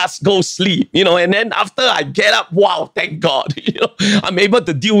 and just go sleep, and then after I get up, wow, thank God, I'm able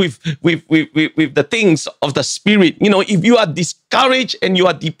to deal with the things of the spirit. If you are discouraged and you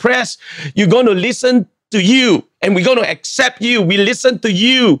are depressed, you're going to listen to you, and we're going to accept you. We listen to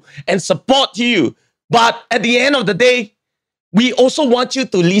you and support you. But at the end of the day, we also want you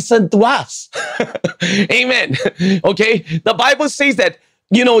to listen to us. Amen. Okay. The Bible says that,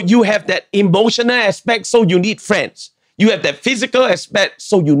 you have that emotional aspect, so you need friends. You have that physical aspect,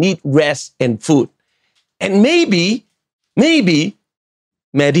 so you need rest and food. And maybe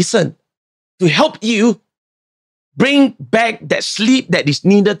medicine to help you bring back that sleep that is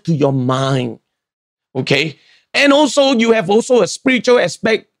needed to your mind. Okay. And also you have also a spiritual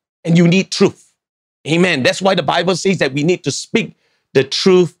aspect, and you need truth. Amen. That's why the Bible says that we need to speak the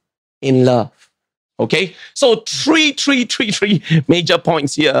truth in love. Okay. So three major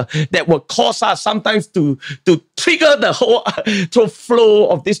points here that will cause us sometimes to trigger the whole flow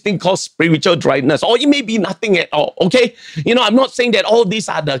of this thing called spiritual dryness, or it may be nothing at all. Okay. I'm not saying that all these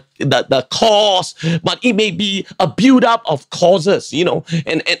are the cause, but it may be a build-up of causes,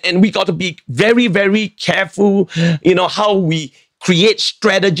 and we got to be very, very careful, how we create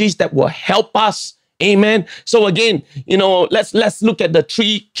strategies that will help us. Amen. So again, let's look at the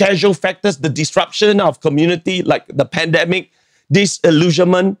three causal factors: the disruption of community, like the pandemic,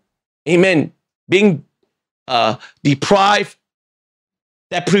 disillusionment, amen, being deprived,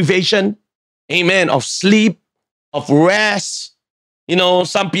 deprivation, amen, of sleep, of rest.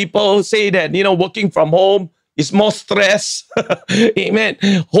 Some people say that, working from home is more stress. Amen.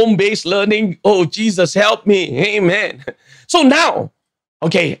 Home-based learning. Oh, Jesus, help me. Amen. So now,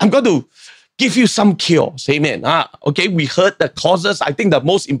 okay, I'm going to give you some cures. Amen. Okay, we heard the causes. I think the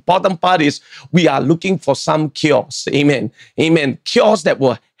most important part is we are looking for some cures. Amen. Amen. Cures that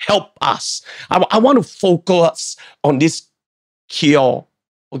will help us. I want to focus on this cure.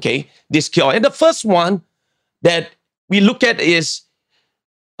 Okay, this cure. And the first one that we look at is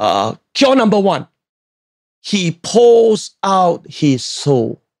cure number one. He pours out his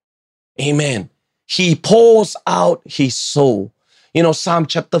soul. Amen. He pours out his soul. Psalm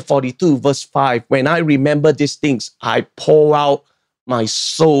chapter 42, verse 5, when I remember these things, I pour out my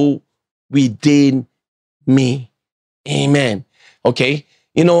soul within me. Amen. Okay.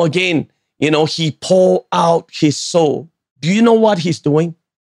 Again, he pour out his soul. Do you know what he's doing?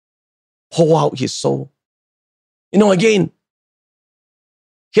 Pour out his soul. Again,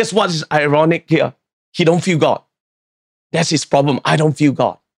 here's what is ironic here. He don't feel God. That's his problem. I don't feel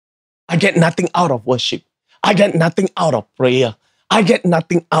God. I get nothing out of worship. I get nothing out of prayer. I get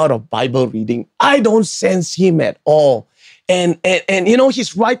nothing out of Bible reading. I don't sense him at all. And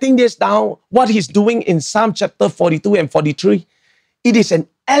he's writing this down, what he's doing in Psalm chapter 42 and 43. It is an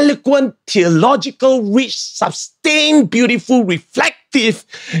eloquent, theological, rich, sustained, beautiful, reflective,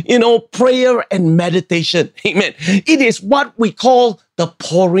 prayer and meditation. Amen. It is what we call the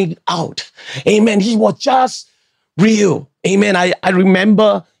pouring out. Amen. He was just real. Amen. I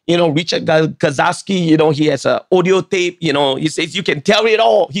remember, Richard Kazarski, he has an audio tape, he says, you can tell it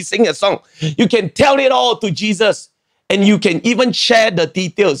all. He sings a song. You can tell it all to Jesus, and you can even share the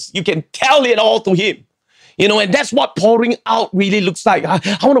details. You can tell it all to him. And that's what pouring out really looks like. I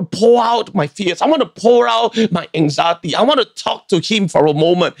want to pour out my fears. I want to pour out my anxiety. I want to talk to him for a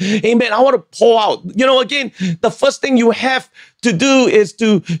moment. Amen. I want to pour out. Again, the first thing you have to do is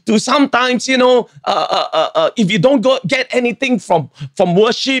to sometimes, if you don't get anything from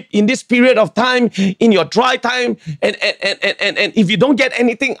worship in this period of time, in your dry time, and if you don't get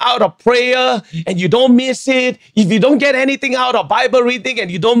anything out of prayer and you don't miss it, if you don't get anything out of Bible reading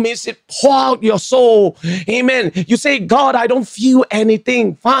and you don't miss it, pour out your soul. Amen. You say, God, I don't feel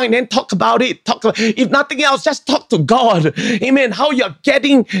anything. Fine, then talk about it. If nothing else, just talk to God. Amen. How you're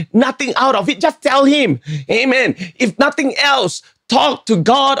getting nothing out of it, just tell him. Amen. If nothing else, talk to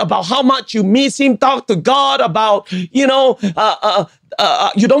God about how much you miss him. Talk to God about, you don't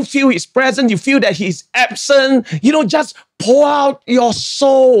feel his presence. You feel that he's absent. Just pour out your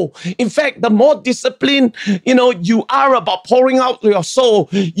soul. In fact, the more disciplined, you are about pouring out your soul,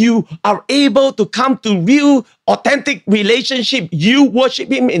 you are able to come to real, authentic relationship. You worship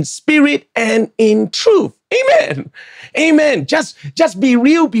him in spirit and in truth. Amen. Amen. Just be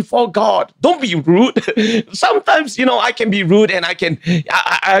real before God. Don't be rude. Sometimes, I can be rude and I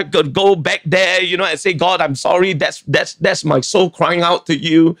could go back there, and say, God, I'm sorry. That's my soul crying out to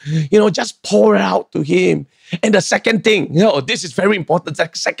you. Just pour it out to him. And the second thing, this is very important. The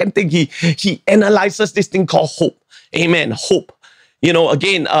second thing, he analyzes this thing called hope. Amen. Hope.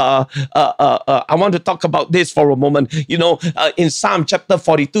 Again, I want to talk about this for a moment. In Psalm chapter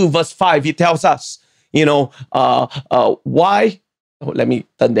 42, verse 5, he tells us, why? Let me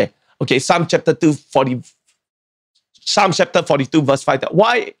turn there. Okay, Psalm chapter 42, verse 5.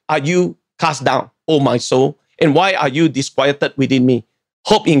 Why are you cast down, O my soul? And why are you disquieted within me?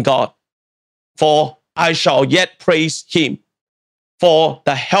 Hope in God, for I shall yet praise him for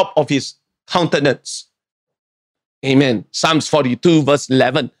the help of his countenance. Amen. Psalms 42, verse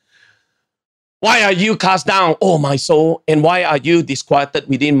 11. Why are you cast down, O my soul? And why are you disquieted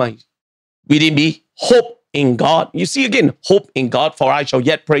within me? Hope in God. You see again, hope in God, for I shall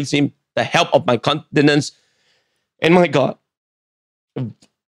yet praise him, the help of my countenance and my God.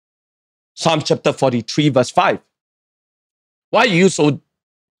 Psalm chapter 43, verse 5. Why are you so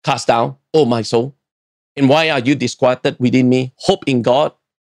cast down, O my soul? And why are you disquieted within me? Hope in God,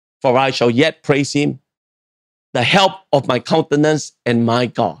 for I shall yet praise him, the help of my countenance and my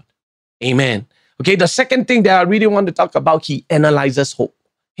God. Amen. Okay, the second thing that I really want to talk about, he analyzes hope.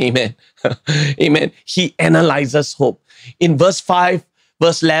 Amen. Amen. He analyzes hope. In verse 5,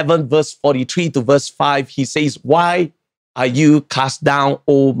 verse 11, verse 43 to verse 5, he says, why are you cast down,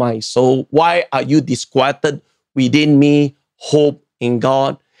 O my soul? Why are you disquieted within me? Hope in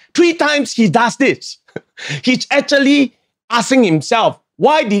God. 3 times he does this. He's actually asking himself,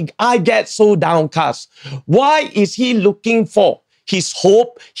 why did I get so downcast? Why is he looking for his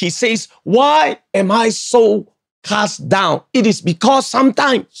hope? He says, why am I so cast down? It is because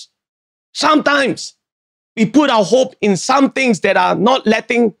sometimes we put our hope in some things that are not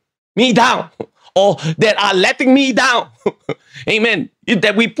letting me down or that are letting me down. Amen.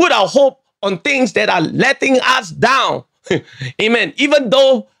 That we put our hope on things that are letting us down. Amen. Even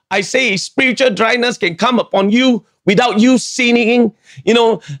though I say spiritual dryness can come upon you without you sinning,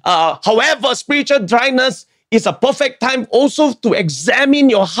 however, spiritual dryness is a perfect time also to examine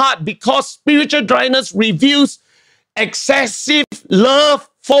your heart, because spiritual dryness reveals excessive love,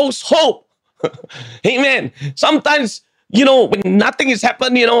 false hope. Amen. Sometimes, when nothing is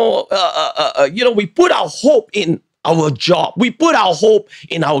happening, we put our hope in our job. We put our hope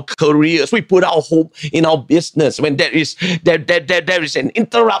in our careers. We put our hope in our business. When there is an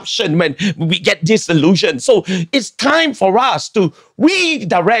interruption, when we get disillusioned. So it's time for us to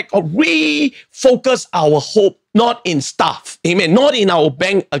redirect or refocus our hope, not in stuff. Amen. Not in our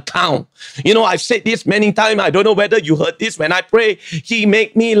bank account. I've said this many times. I don't know whether you heard this. When I pray, he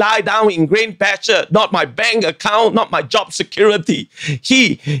make me lie down in green pasture, not my bank account, not my job security.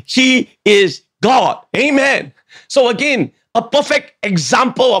 He is God. Amen. So again, a perfect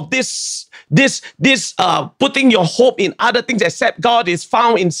example of this putting your hope in other things except God is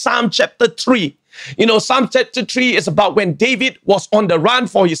found in Psalm chapter 3. Psalm chapter 3 is about when David was on the run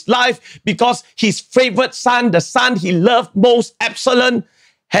for his life because his favorite son, the son he loved most, Absalom,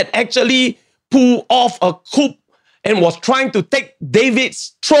 had actually pulled off a coup and was trying to take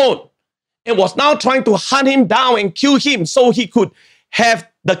David's throne and was now trying to hunt him down and kill him so he could have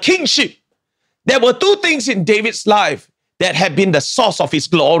the kingship. There were 2 things in David's life that had been the source of his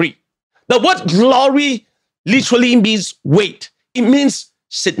glory. The word glory literally means weight. It means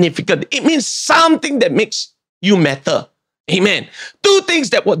significant. It means something that makes you matter. Amen. 2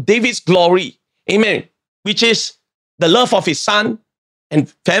 things that were David's glory. Amen. Which is the love of his son and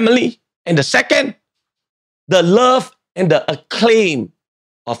family. And the second, the love and the acclaim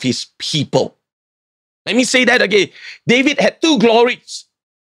of his people. Let me say that again. David had 2 glories.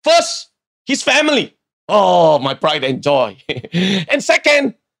 First, his family. Oh, my pride and joy. And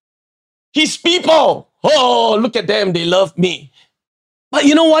second, his people. Oh, look at them. They love me. But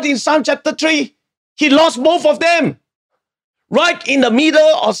you know what? In Psalm chapter 3, he lost both of them. Right in the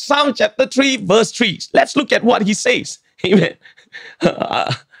middle of Psalm chapter 3, verse 3. Let's look at what he says. Amen.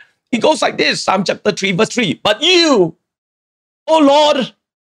 It goes like this. Psalm chapter 3, verse 3. But you, O Lord,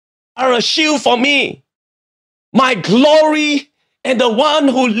 are a shield for me, my glory, and the one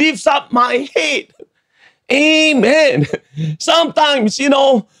who lifts up my head. Amen. Sometimes, we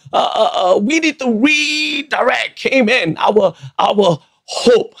need to redirect, amen, our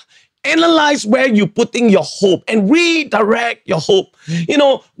hope. Analyze where you're putting your hope and redirect your hope.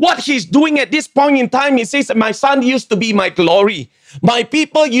 What he's doing at this point in time, he says, my son used to be my glory. My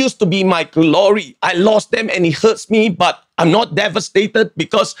people used to be my glory. I lost them and it hurts me, but I'm not devastated,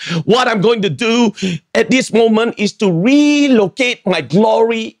 because what I'm going to do at this moment is to relocate my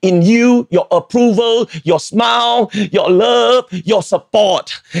glory in you, your approval, your smile, your love, your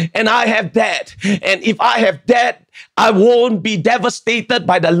support. And I have that. And if I have that, I won't be devastated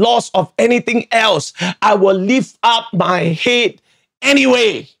by the loss of anything else. I will lift up my head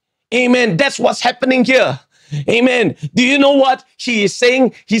anyway. Amen. That's what's happening here. Amen. Do you know what he is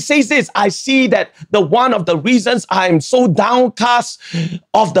saying? He says this, I see that one of the reasons I am so downcast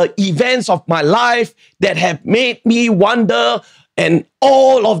of the events of my life that have made me wonder, and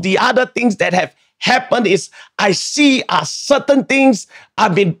all of the other things that have happened, is I see certain things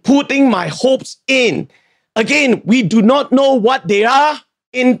I've been putting my hopes in. Again, we do not know what they are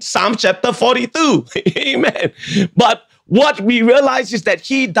in Psalm chapter 42. Amen. But what we realize is that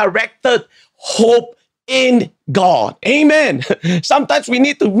he directed hope in God. Amen. Sometimes we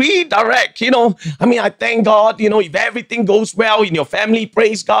need to redirect, I thank God, if everything goes well in your family,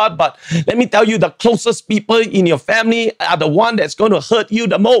 praise God. But let me tell you, the closest people in your family are the one that's going to hurt you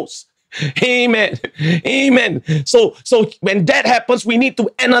the most. Amen. Amen. So when that happens, we need to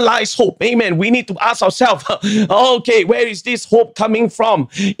analyze hope. Amen. We need to ask ourselves, okay, where is this hope coming from?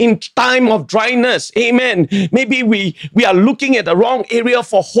 In time of dryness, amen, maybe we are looking at the wrong area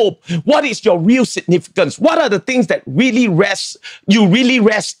for hope. What is your real significance? What are the things that you really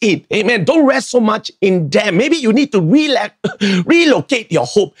rest in? Amen. Don't rest so much in them. Maybe you need to relocate your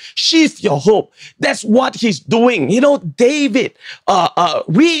hope, shift your hope. That's what he's doing. David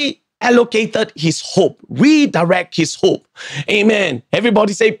allocated his hope, redirect his hope. Amen.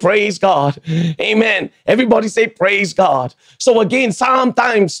 Everybody say praise God. Amen. Everybody say praise God. So again,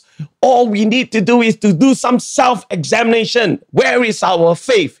 sometimes all we need to do is to do some self-examination. Where is our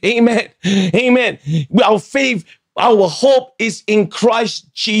faith? Amen. Amen. Our faith, our hope is in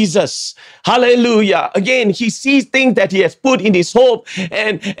Christ Jesus. Hallelujah. Again, he sees things that he has put in his hope,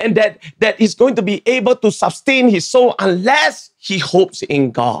 and that is going to be able to sustain his soul unless he hopes in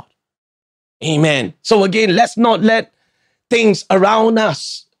God. Amen. So again, let's not let things around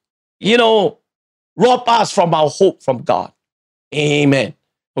us, rob us from our hope from God. Amen.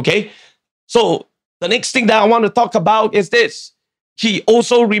 Okay. So the next thing that I want to talk about is this. He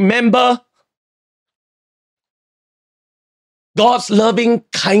also remember God's loving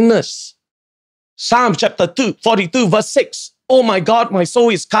kindness. Psalm chapter 42, verse 6. Oh my God, my soul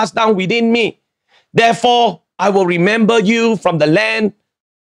is cast down within me. Therefore, I will remember you from the land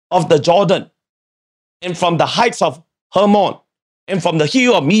of the Jordan, and from the heights of Hermon, and from the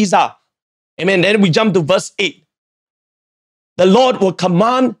hill of Mizah. Amen. Then we jump to verse 8. The Lord will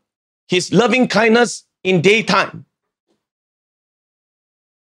command his loving kindness in daytime,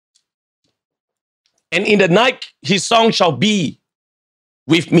 and in the night his song shall be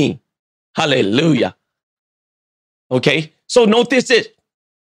with me. Hallelujah. Okay, so notice it.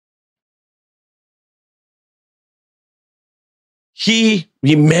 He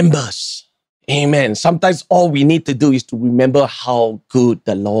remembers. Amen. Sometimes all we need to do is to remember how good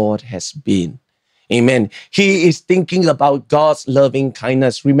the Lord has been. Amen. He is thinking about God's loving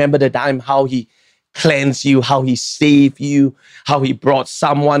kindness. Remember the time how he cleansed you, how he saved you, how he brought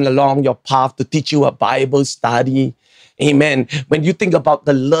someone along your path to teach you a Bible study. Amen. When you think about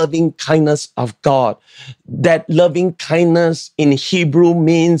the loving kindness of God, that loving kindness in Hebrew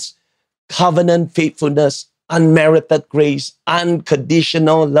means covenant faithfulness, unmerited grace,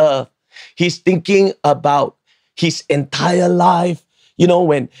 unconditional love. He's thinking about his entire life.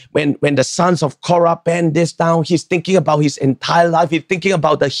 When the sons of Korah penned this down, he's thinking about his entire life. He's thinking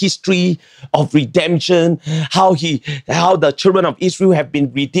about the history of redemption, how the children of Israel have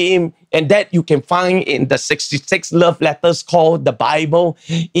been redeemed, and that you can find in the 66 love letters called the Bible.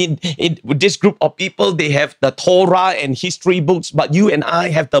 In this group of people, they have the Torah and history books, but you and I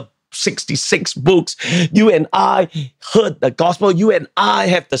have the 66 books. You and I heard the gospel. You and I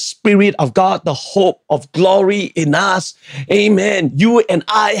have the Spirit of God, the hope of glory in us. Amen. You and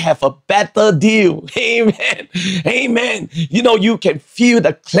I have a better deal. Amen. Amen. You can feel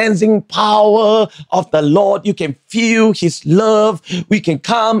the cleansing power of the Lord. You can feel his love. We can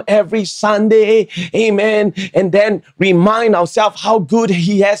come every Sunday. Amen. And then remind ourselves how good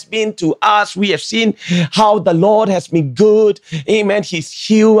he has been to us. We have seen how the Lord has been good. Amen. He's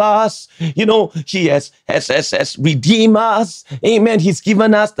healed us. us. You know, he has redeemed us. Amen. He's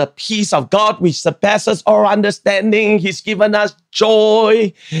given us the peace of God which surpasses all understanding. He's given us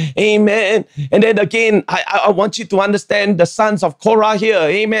joy. Amen. And then again, I want you to understand the sons of Korah here.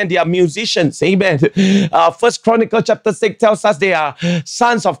 Amen. They are musicians. Amen. First Chronicle chapter 6 tells us they are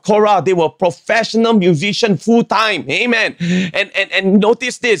sons of Korah. They were professional musicians full time. Amen. And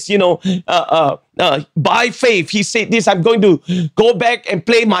notice this, you know, by faith, he said this, I'm going to go back and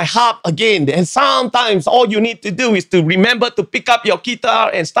play my harp again. And sometimes all you need to do is to remember to pick up your guitar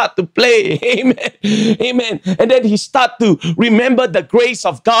and start to play. Amen. Amen. And then he start to remember the grace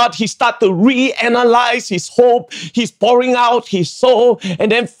of God. He start to reanalyze his hope. He's pouring out his soul.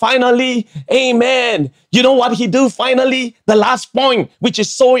 And then finally, amen. You know what he do finally? The last point, which is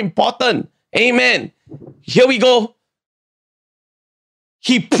so important. Amen. Here we go.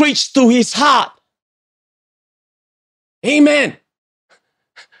 He preached to his heart. Amen.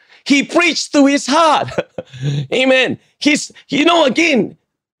 He preached to his heart. Amen. You know, again,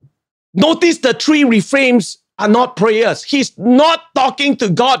 notice the three refrains are not prayers. He's not talking to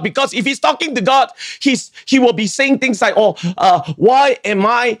God, because if he's talking to God, he will be saying things like, why am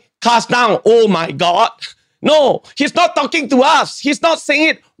I cast down? Oh my God. No, he's not talking to us. He's not saying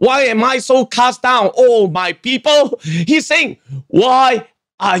it. Why am I so cast down? Oh my people. He's saying, why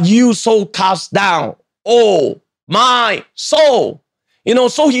are you so cast down? Oh my soul. You know,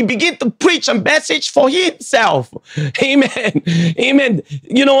 so he began to preach a message for himself. Amen. Amen.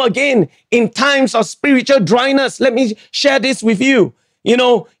 You know, again, in times of spiritual dryness, let me share this with you. You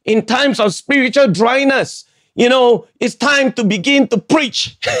know, in times of spiritual dryness, you know, it's time to begin to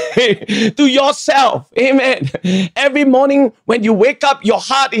preach to yourself. Amen. Every morning when you wake up, your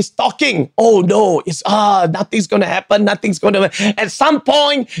heart is talking. Oh no, it's nothing's going to happen. Nothing's going to happen. At some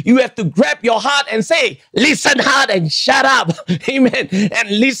point, you have to grab your heart and say, listen, heart, and shut up. Amen. And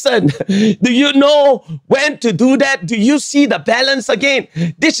listen. Do you know when to do that? Do you see the balance again?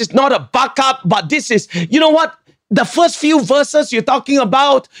 This is not a buck up, but this is, you know what? The first few verses you're talking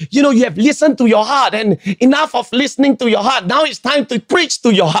about, you know, you have listened to your heart, and enough of listening to your heart. Now it's time to preach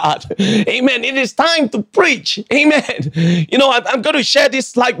to your heart. Amen. It is time to preach. Amen. You know, I'm going to share this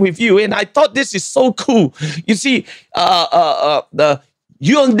slide with you, and I thought this is so cool. You see,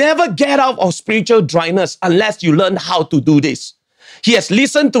 you'll never get out of spiritual dryness unless you learn how to do this. He has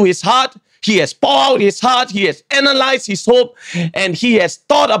listened to his heart. He has poured out his heart. He has analyzed his hope, and he has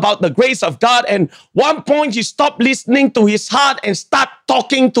thought about the grace of God. And one point, he stopped listening to his heart and start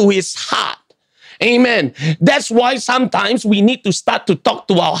talking to his heart. Amen. That's why sometimes we need to start to talk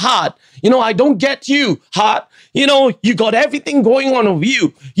to our heart. You know, I don't get you, heart. You know, you got everything going on with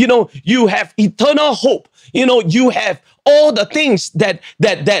you. You know, you have eternal hope. You know, you have all the things that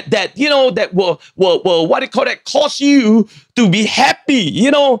you know, that will what do you call that, cause you to be happy.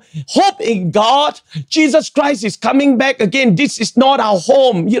 You know, hope in God. Jesus Christ is coming back again. This is not our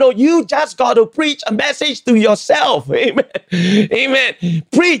home. You know, you just got to preach a message to yourself. Amen. Amen.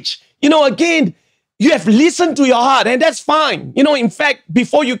 Preach. You know, again, you have listened to your heart, and that's fine. You know, in fact,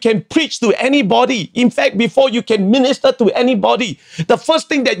 before you can preach to anybody, in fact, before you can minister to anybody, the first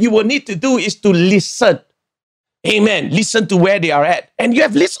thing that you will need to do is to listen. Amen. Listen to where they are at. And you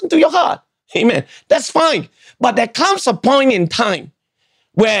have listened to your heart. Amen. That's fine. But there comes a point in time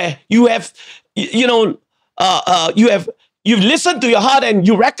where you have, you know, you've listened to your heart, and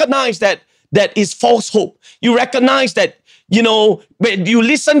you recognize that is false hope. You recognize that, you know, when you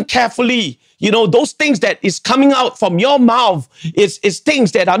listen carefully, you know, those things that is coming out from your mouth is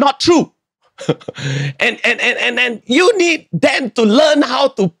things that are not true. and you need then to learn how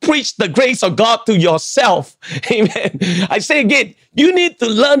to preach the grace of God to yourself. Amen. I say again, you need to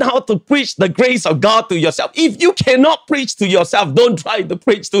learn how to preach the grace of God to yourself. If you cannot preach to yourself, don't try to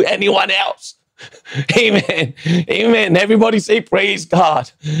preach to anyone else. Amen. Amen. Everybody say praise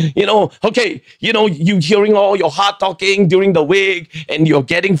God. You know, okay, you know, you hearing all your heart talking during the week, and you're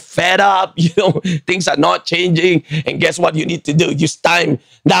getting fed up, you know, things are not changing. And guess what you need to do? It's time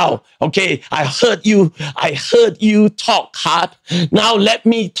now. Okay, I heard you talk, heart. Now let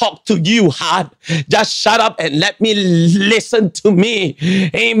me talk to you, heart. Just shut up and let me listen to me.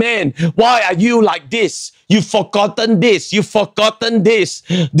 Amen. Why are you like this? You've forgotten this. You've forgotten this.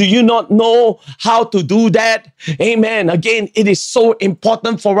 Do you not know how to do that? Amen. Again, it is so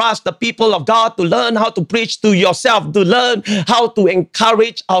important for us, the people of God, to learn how to preach to yourself, to learn how to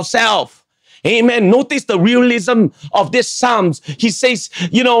encourage ourselves. Amen. Notice the realism of this Psalms. He says,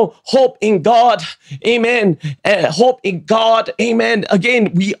 you know, hope in God. Amen. Hope in God. Amen.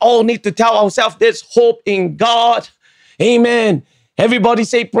 Again, we all need to tell ourselves this: hope in God. Amen. Everybody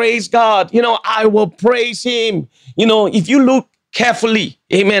say praise God. You know, I will praise him. You know, if you look carefully,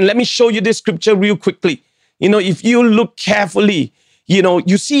 amen, let me show you this scripture real quickly. If you look carefully,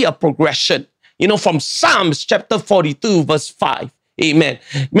 you see a progression, from Psalms chapter 42, verse 5. Amen.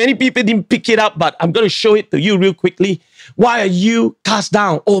 Many people didn't pick it up, but I'm going to show it to you real quickly. Why are you cast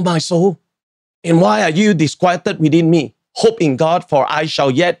down, O my soul? And why are you disquieted within me? Hope in God, for I shall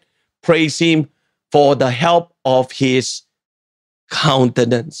yet praise him for the help of his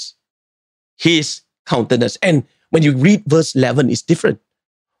countenance. His countenance. And when you read verse 11, it's different.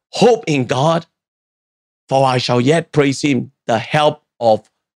 Hope in God, for I shall yet praise him, the help of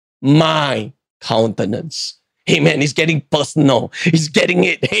my countenance. Amen. He's getting personal. He's getting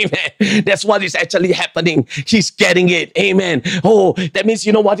it. Amen. That's what is actually happening. He's getting it. Amen. Oh, that means,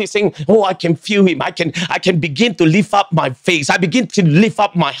 you know what he's saying? Oh, I can feel him. I can begin to lift up my face. I begin to lift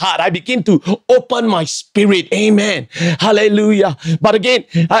up my heart. I begin to open my spirit. Amen. Hallelujah. But again,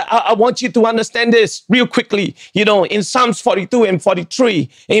 I want you to understand this real quickly. In Psalms 42 and 43,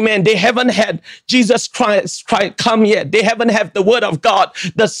 amen, they haven't had Jesus Christ come yet. They haven't had the word of God,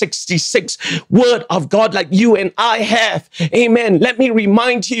 the 66 word of God like you and I have. Amen. Let me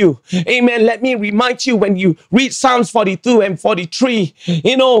remind you. Amen. Let me remind you, when you read Psalms 42 and 43,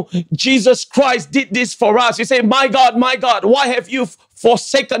 Jesus Christ did this for us. You say, my God, why have you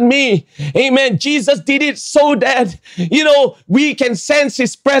forsaken me? Amen. Jesus did it so that, we can sense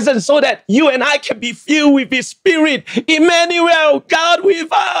his presence, so that you and I can be filled with his spirit. Emmanuel, God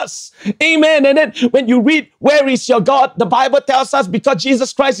with us. Amen. And then when you read, where is your God? The Bible tells us, because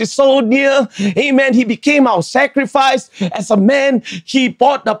Jesus Christ is so near, amen, he became our sacrifice. As a man, he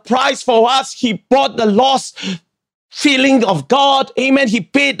bought the price for us. He brought the lost feeling of God. Amen. He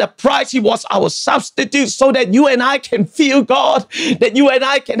paid the price. He was our substitute, so that you and I can feel God, that you and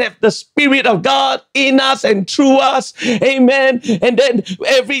I can have the Spirit of God in us and through us. Amen. And then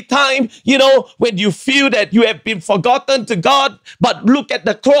every time, when you feel that you have been forgotten to God, but look at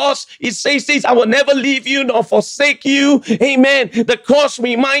the cross, it says this, I will never leave you nor forsake you. Amen. The cross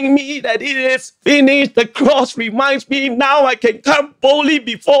reminds me that it is finished. The cross reminds me now I can come boldly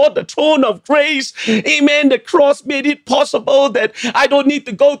before the throne of grace. Amen. The cross made it possible that I don't need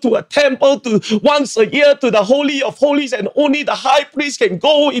to go to a temple to once a year to the Holy of Holies, and only the high priest can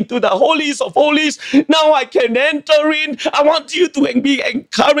go into the holies of holies. Now I can enter in. I want you to be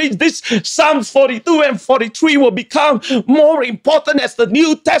encouraged. This Psalms 42 and 43 will become more important as the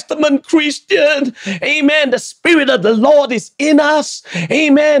New Testament Christian. Amen. The Spirit of the Lord is in us.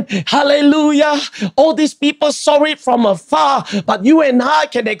 Amen. Hallelujah. All these people saw it from afar, but you and I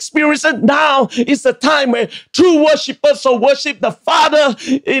can experience it now. It's the time where true worshippers will worship the Father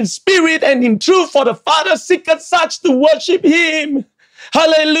in spirit and in truth, for the Father seeketh such to worship him.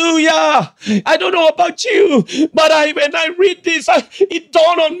 Hallelujah. I don't know about you, but when I read this, it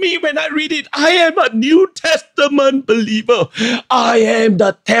dawned on me when I read it, I am a New Testament believer. I am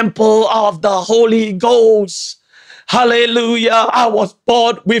the temple of the Holy Ghost. Hallelujah. I was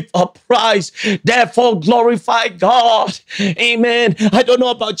bought with a price. Therefore, glorify God. Amen. I don't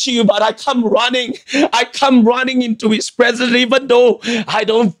know about you, but I come running. I come running into his presence, even though I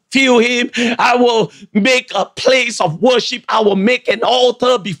don't feel him. I will make a place of worship. I will make an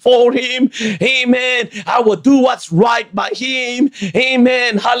altar before him. Amen. I will do what's right by him.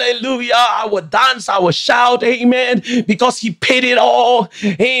 Amen. Hallelujah. I will dance. I will shout. Amen. Because he paid it all.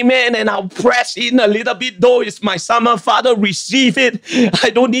 Amen. And I'll press in a little bit, though it's my summer. Father, receive it.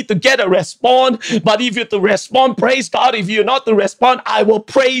 I don't need to get a response. But if you're to respond, praise God. If you're not to respond, I will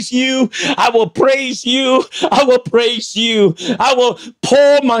praise you. I will praise you. I will praise you. I will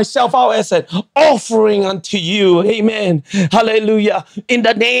pour myself out as an offering unto you. Amen. Hallelujah. In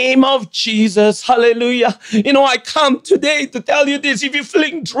the name of Jesus. Hallelujah. I come today to tell you this. If you're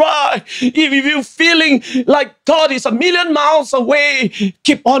feeling dry, if you're feeling like God is a million miles away,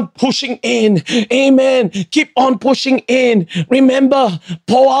 keep on pushing in. Amen. Keep on pushing in. Remember,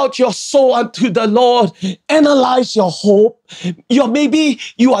 pour out your soul unto the Lord. Analyze your hope. Maybe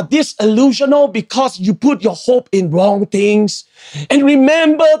you are disillusional because you put your hope in wrong things. And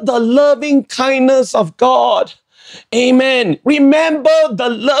remember the loving kindness of God. Amen. Remember the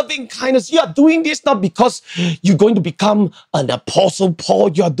loving kindness. You are doing this not because you're going to become an apostle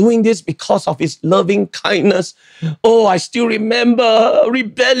Paul. You are doing this because of his loving kindness. Oh, I still remember a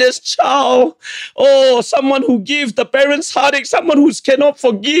rebellious child. Oh, someone who gives the parents heartache, someone who cannot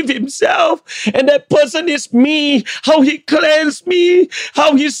forgive himself. And that person is me. How he cleansed me,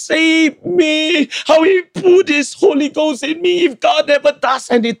 how he saved me, how he put his Holy Ghost in me. If God never does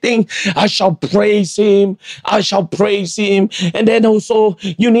anything, I shall praise him. I shall shall praise him. And then also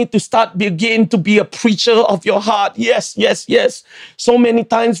you need to begin to be a preacher of your heart. Yes, yes, yes. So many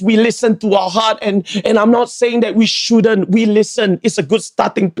times we listen to our heart, and I'm not saying that we shouldn't. We listen. It's a good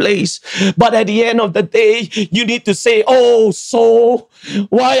starting place. But at the end of the day, you need to say, oh, soul,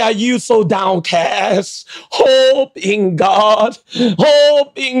 why are you so downcast? Hope in God.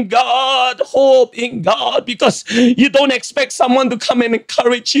 Hope in God. Hope in God. Because you don't expect someone to come and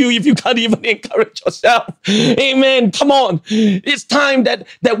encourage you if you can't even encourage yourself. Amen. Come on. It's time that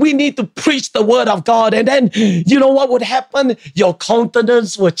we need to preach the word of God. And then you know what would happen? Your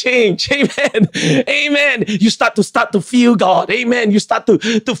countenance will change. Amen. Amen. You start to feel God. Amen. You start to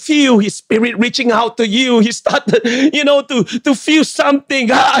feel his spirit reaching out to you. You start to feel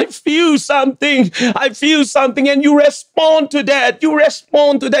something. I feel something. I feel something. And you respond to that. You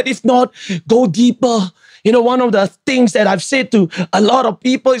respond to that. If not, go deeper. You know, one of the things that I've said to a lot of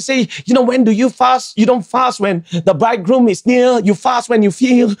people is say, when do you fast? You don't fast when the bridegroom is near. You fast when you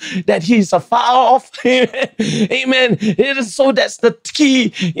feel that he's afar off. Amen. So that's the key.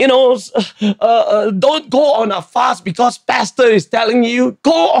 Don't go on a fast because pastor is telling you.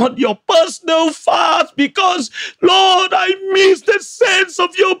 Go on your personal fast because, Lord, I miss the sense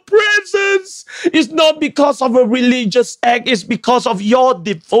of your presence. It's not because of a religious act. It's because of your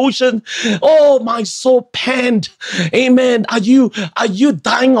devotion. Oh, my soul pant. Amen. Are you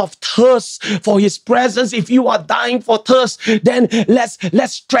dying of thirst for his presence? If you are dying for thirst, then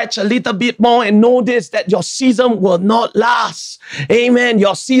let's stretch a little bit more and notice that your season will not last. Amen.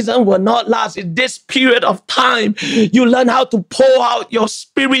 Your season will not last. In this period of time, you learn how to pour out your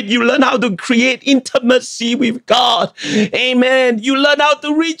spirit. You learn how to create intimacy with God. Amen. You learn how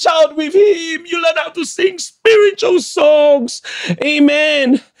to reach out with him. You learn how to sing spiritual songs.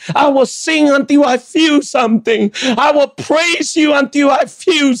 Amen. I will sing until I feel something. I will praise you until I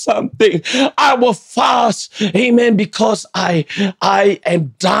feel something. I will fast. Amen. Because I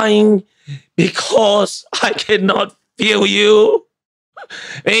am dying because I cannot feel you.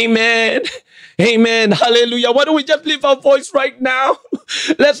 Amen. Amen. Hallelujah. Why don't we just lift our voice right now?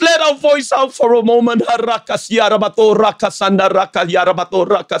 Let's let our voice out for a moment. Come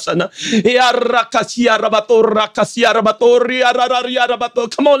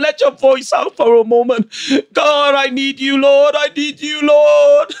on, let your voice out for a moment. God, I need you, Lord. I need you,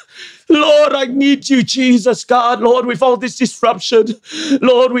 Lord. Lord, I need you, Jesus, God. Lord, with all this disruption,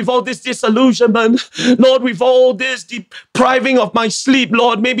 Lord, with all this disillusionment, Lord, with all this depriving of my sleep,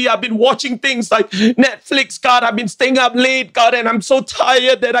 Lord, maybe I've been watching things like Netflix, God. I've been staying up late, God, and I'm so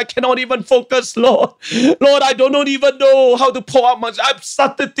tired that I cannot even focus, Lord. Lord, I don't even know how to pour out much. I've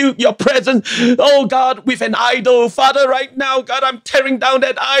substituted your presence, oh God, with an idol. Father, right now, God, I'm tearing down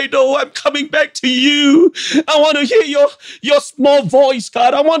that idol. I'm coming back to you. I want to hear your small voice,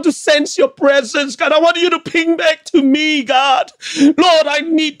 God. I want to sense your presence, God. I want you to ping back to me, God. Lord, I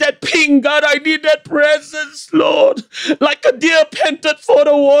need that ping, God. I need that presence, Lord. Like a deer panted for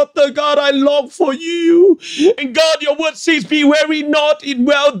the water, God, I long for you. And God, your word says, be weary not in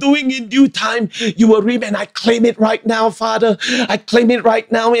well-doing. In due time you will reap. And I claim it right now, Father. I claim it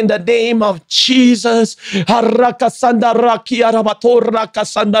right now in the name of Jesus. Let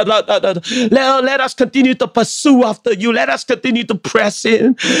us continue to pursue after you. Let us continue to press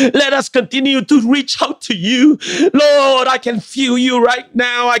in. Let us continue to reach out to you. Lord, I can feel you right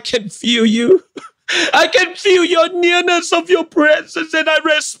now. I can feel you. I can feel your nearness of your presence, and I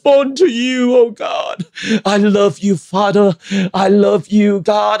respond to you, oh God. I love you, Father. I love you,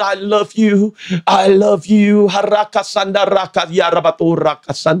 God. I love you. I love you.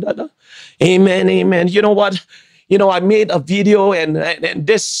 Amen, amen. You know what? I made a video, and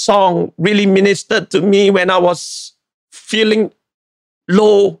this song really ministered to me when I was feeling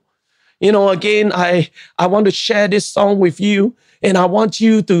low. Again, I want to share this song with you. And I want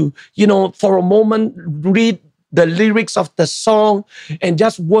you to, for a moment, read the lyrics of the song and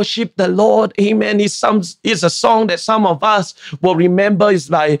just worship the Lord. Amen. It's a song that some of us will remember.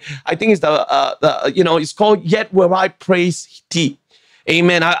 It's like, I think it's it's called Yet Will I Praise Thee.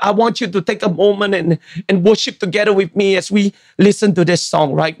 Amen. I want you to take a moment and worship together with me as we listen to this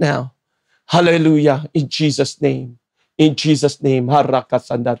song right now. Hallelujah. In Jesus' name. In Jesus' name.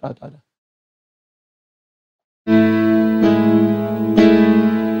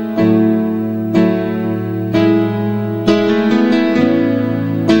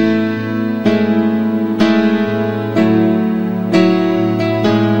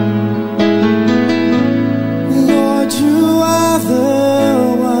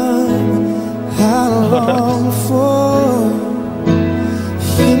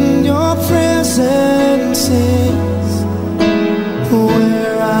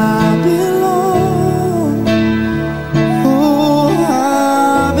 Where I belong.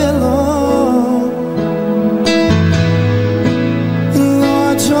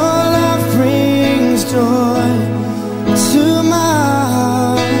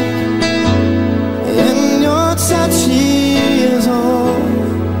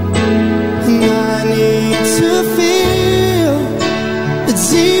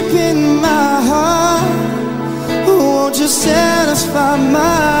 deep in my heart. Won't you satisfy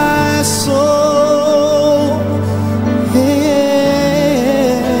my soul?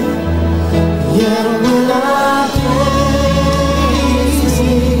 Yeah, yeah, will I praise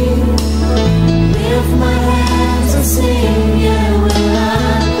Thee? Lift my hands and sing, yeah, will I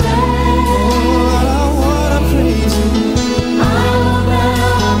praise? Oh, I wanna praise You. I will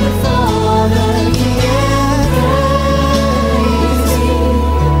bow before the King and praise Thee.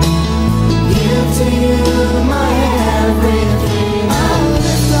 Give to You my everything. I'll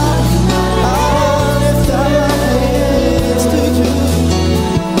lift up my hands to You.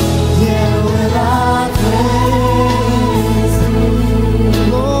 Yeah, will I Praise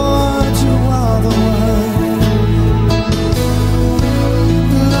Thee. Lord, You are the one.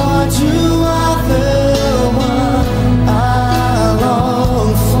 Lord, You are the one I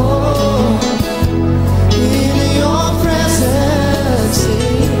long for. In Your presence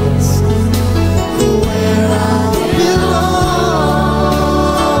is where I belong.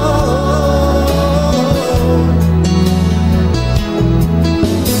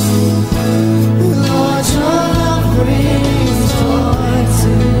 Lord, Your love brings joy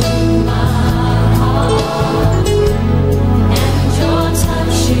to And Your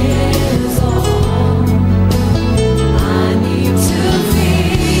touch is all I need to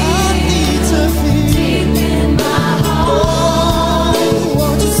feel. I need to feel. Deep in my heart, Oh,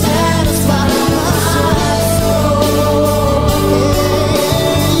 won't You satisfy my soul?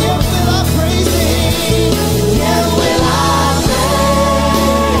 Yeah, will I praise Thee? Yeah, will I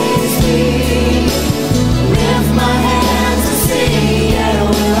praise Thee. Lift my hands and sing, yeah,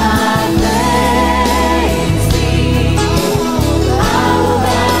 will I praise Thee. I will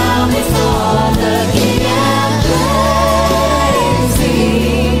bow before the King and praise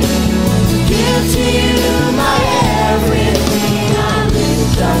Thee. Give to You my everything. I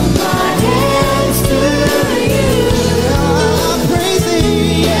lift up my hands to You. praise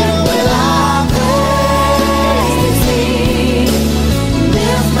Thee? Yeah, will I Praise Thee.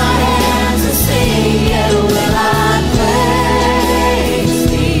 Lift my hands and sing, yeah, will I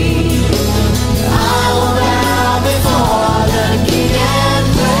praise Thee. I will bow before the King and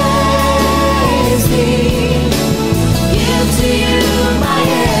praise Thee. Give to You my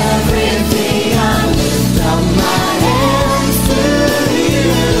everything. I lift up my hands to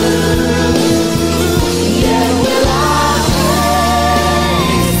You. Yeah, will I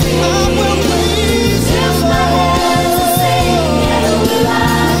praise Thee? I will praise You. Lift my hands and sing, yeah, will I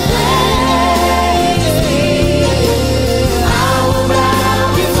praise Thee? I will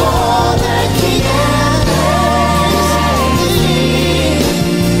bow before the King and praise Thee.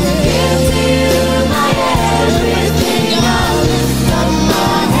 Give to You my everything. I lift up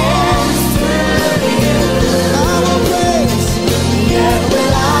my hands to You. I will praise. Yeah,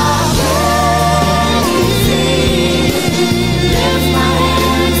 will I praise Thee? Lift my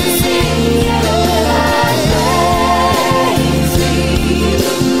hands and sing, yeah, will I praise Thee?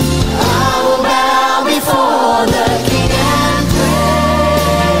 I will bow before the King and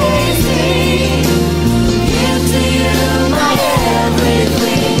praise Thee. Give to You my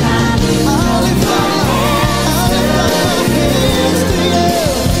everything. I lift up my hands to You.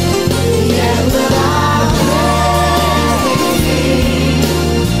 Yeah, will I praise Thee?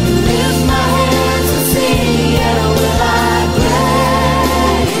 Lift my hands and sing, yeah, will I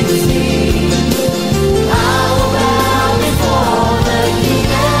praise Thee? I will bow before the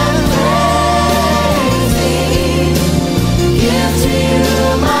King and praise Thee. Give to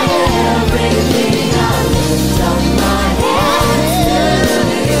You my everything. I lift up my hands to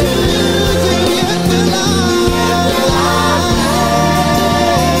You. Yeah, will I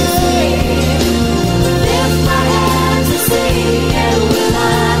praise Thee? Lift my hands and sing, yeah, will I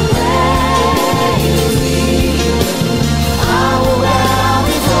praise Thee? I will bow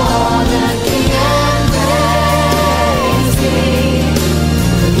before the King and praise Thee.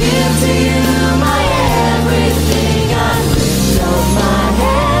 Give to You my everything. I lift up my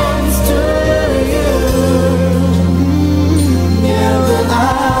hands to You. Yeah, will I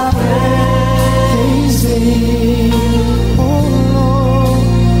praise Thee? Oh Lord.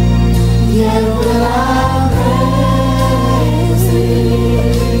 Yeah, will I Praise Thee.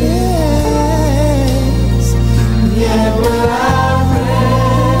 praise? Yeah, will I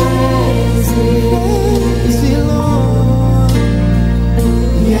Praise Thee. praise Thee, Lord?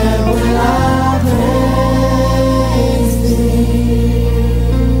 Yeah, will I praise Thee?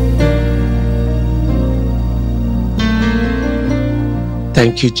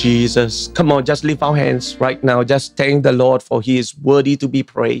 Thank you, Jesus. Come on, just lift our hands right now. Just thank the Lord, for He is worthy to be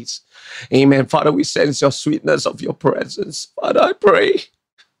praised. Amen. Father, we sense your sweetness of your presence. Father, I pray,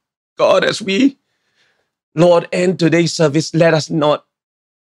 God, as we, Lord, end today's service, let us not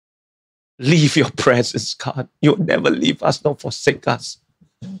leave your presence, God. You'll never leave us nor forsake us.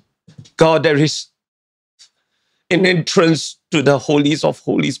 God, there is an entrance to the holies of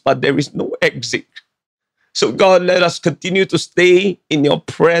holies, but there is no exit. So God, let us continue to stay in your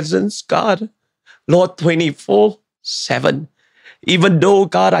presence, God. Lord, 24/7. Even though,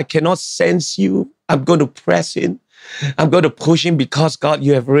 God, I cannot sense you, I'm going to press in. I'm going to push in because, God,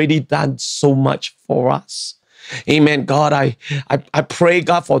 you have already done so much for us. Amen. God, I pray,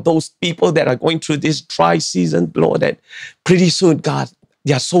 God, for those people that are going through this dry season, Lord, that pretty soon, God,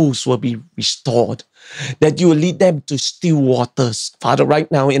 their souls will be restored, that you will lead them to still waters. Father,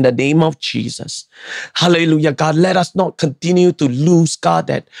 right now, in the name of Jesus, hallelujah, God, let us not continue to lose, God,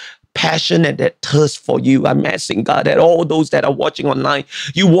 that passion and that thirst for you. I'm asking, God, that all those that are watching online,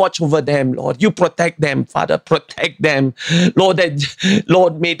 you watch over them, Lord. You protect them, Father. Protect them. Lord,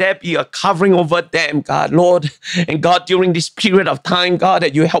 Lord, may there be a covering over them, God. Lord, and God, during this period of time, God,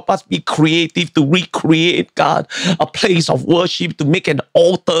 that you help us be creative to recreate, God, a place of worship, to make an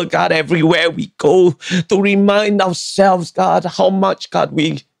altar, God, everywhere we go, to remind ourselves, God, how much, God,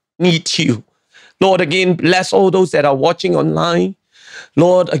 we need you. Lord, again, bless all those that are watching online.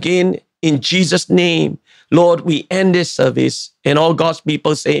 Lord, again, in Jesus' name, Lord, we end this service and all God's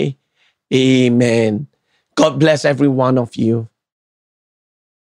people say, amen. God bless every one of you.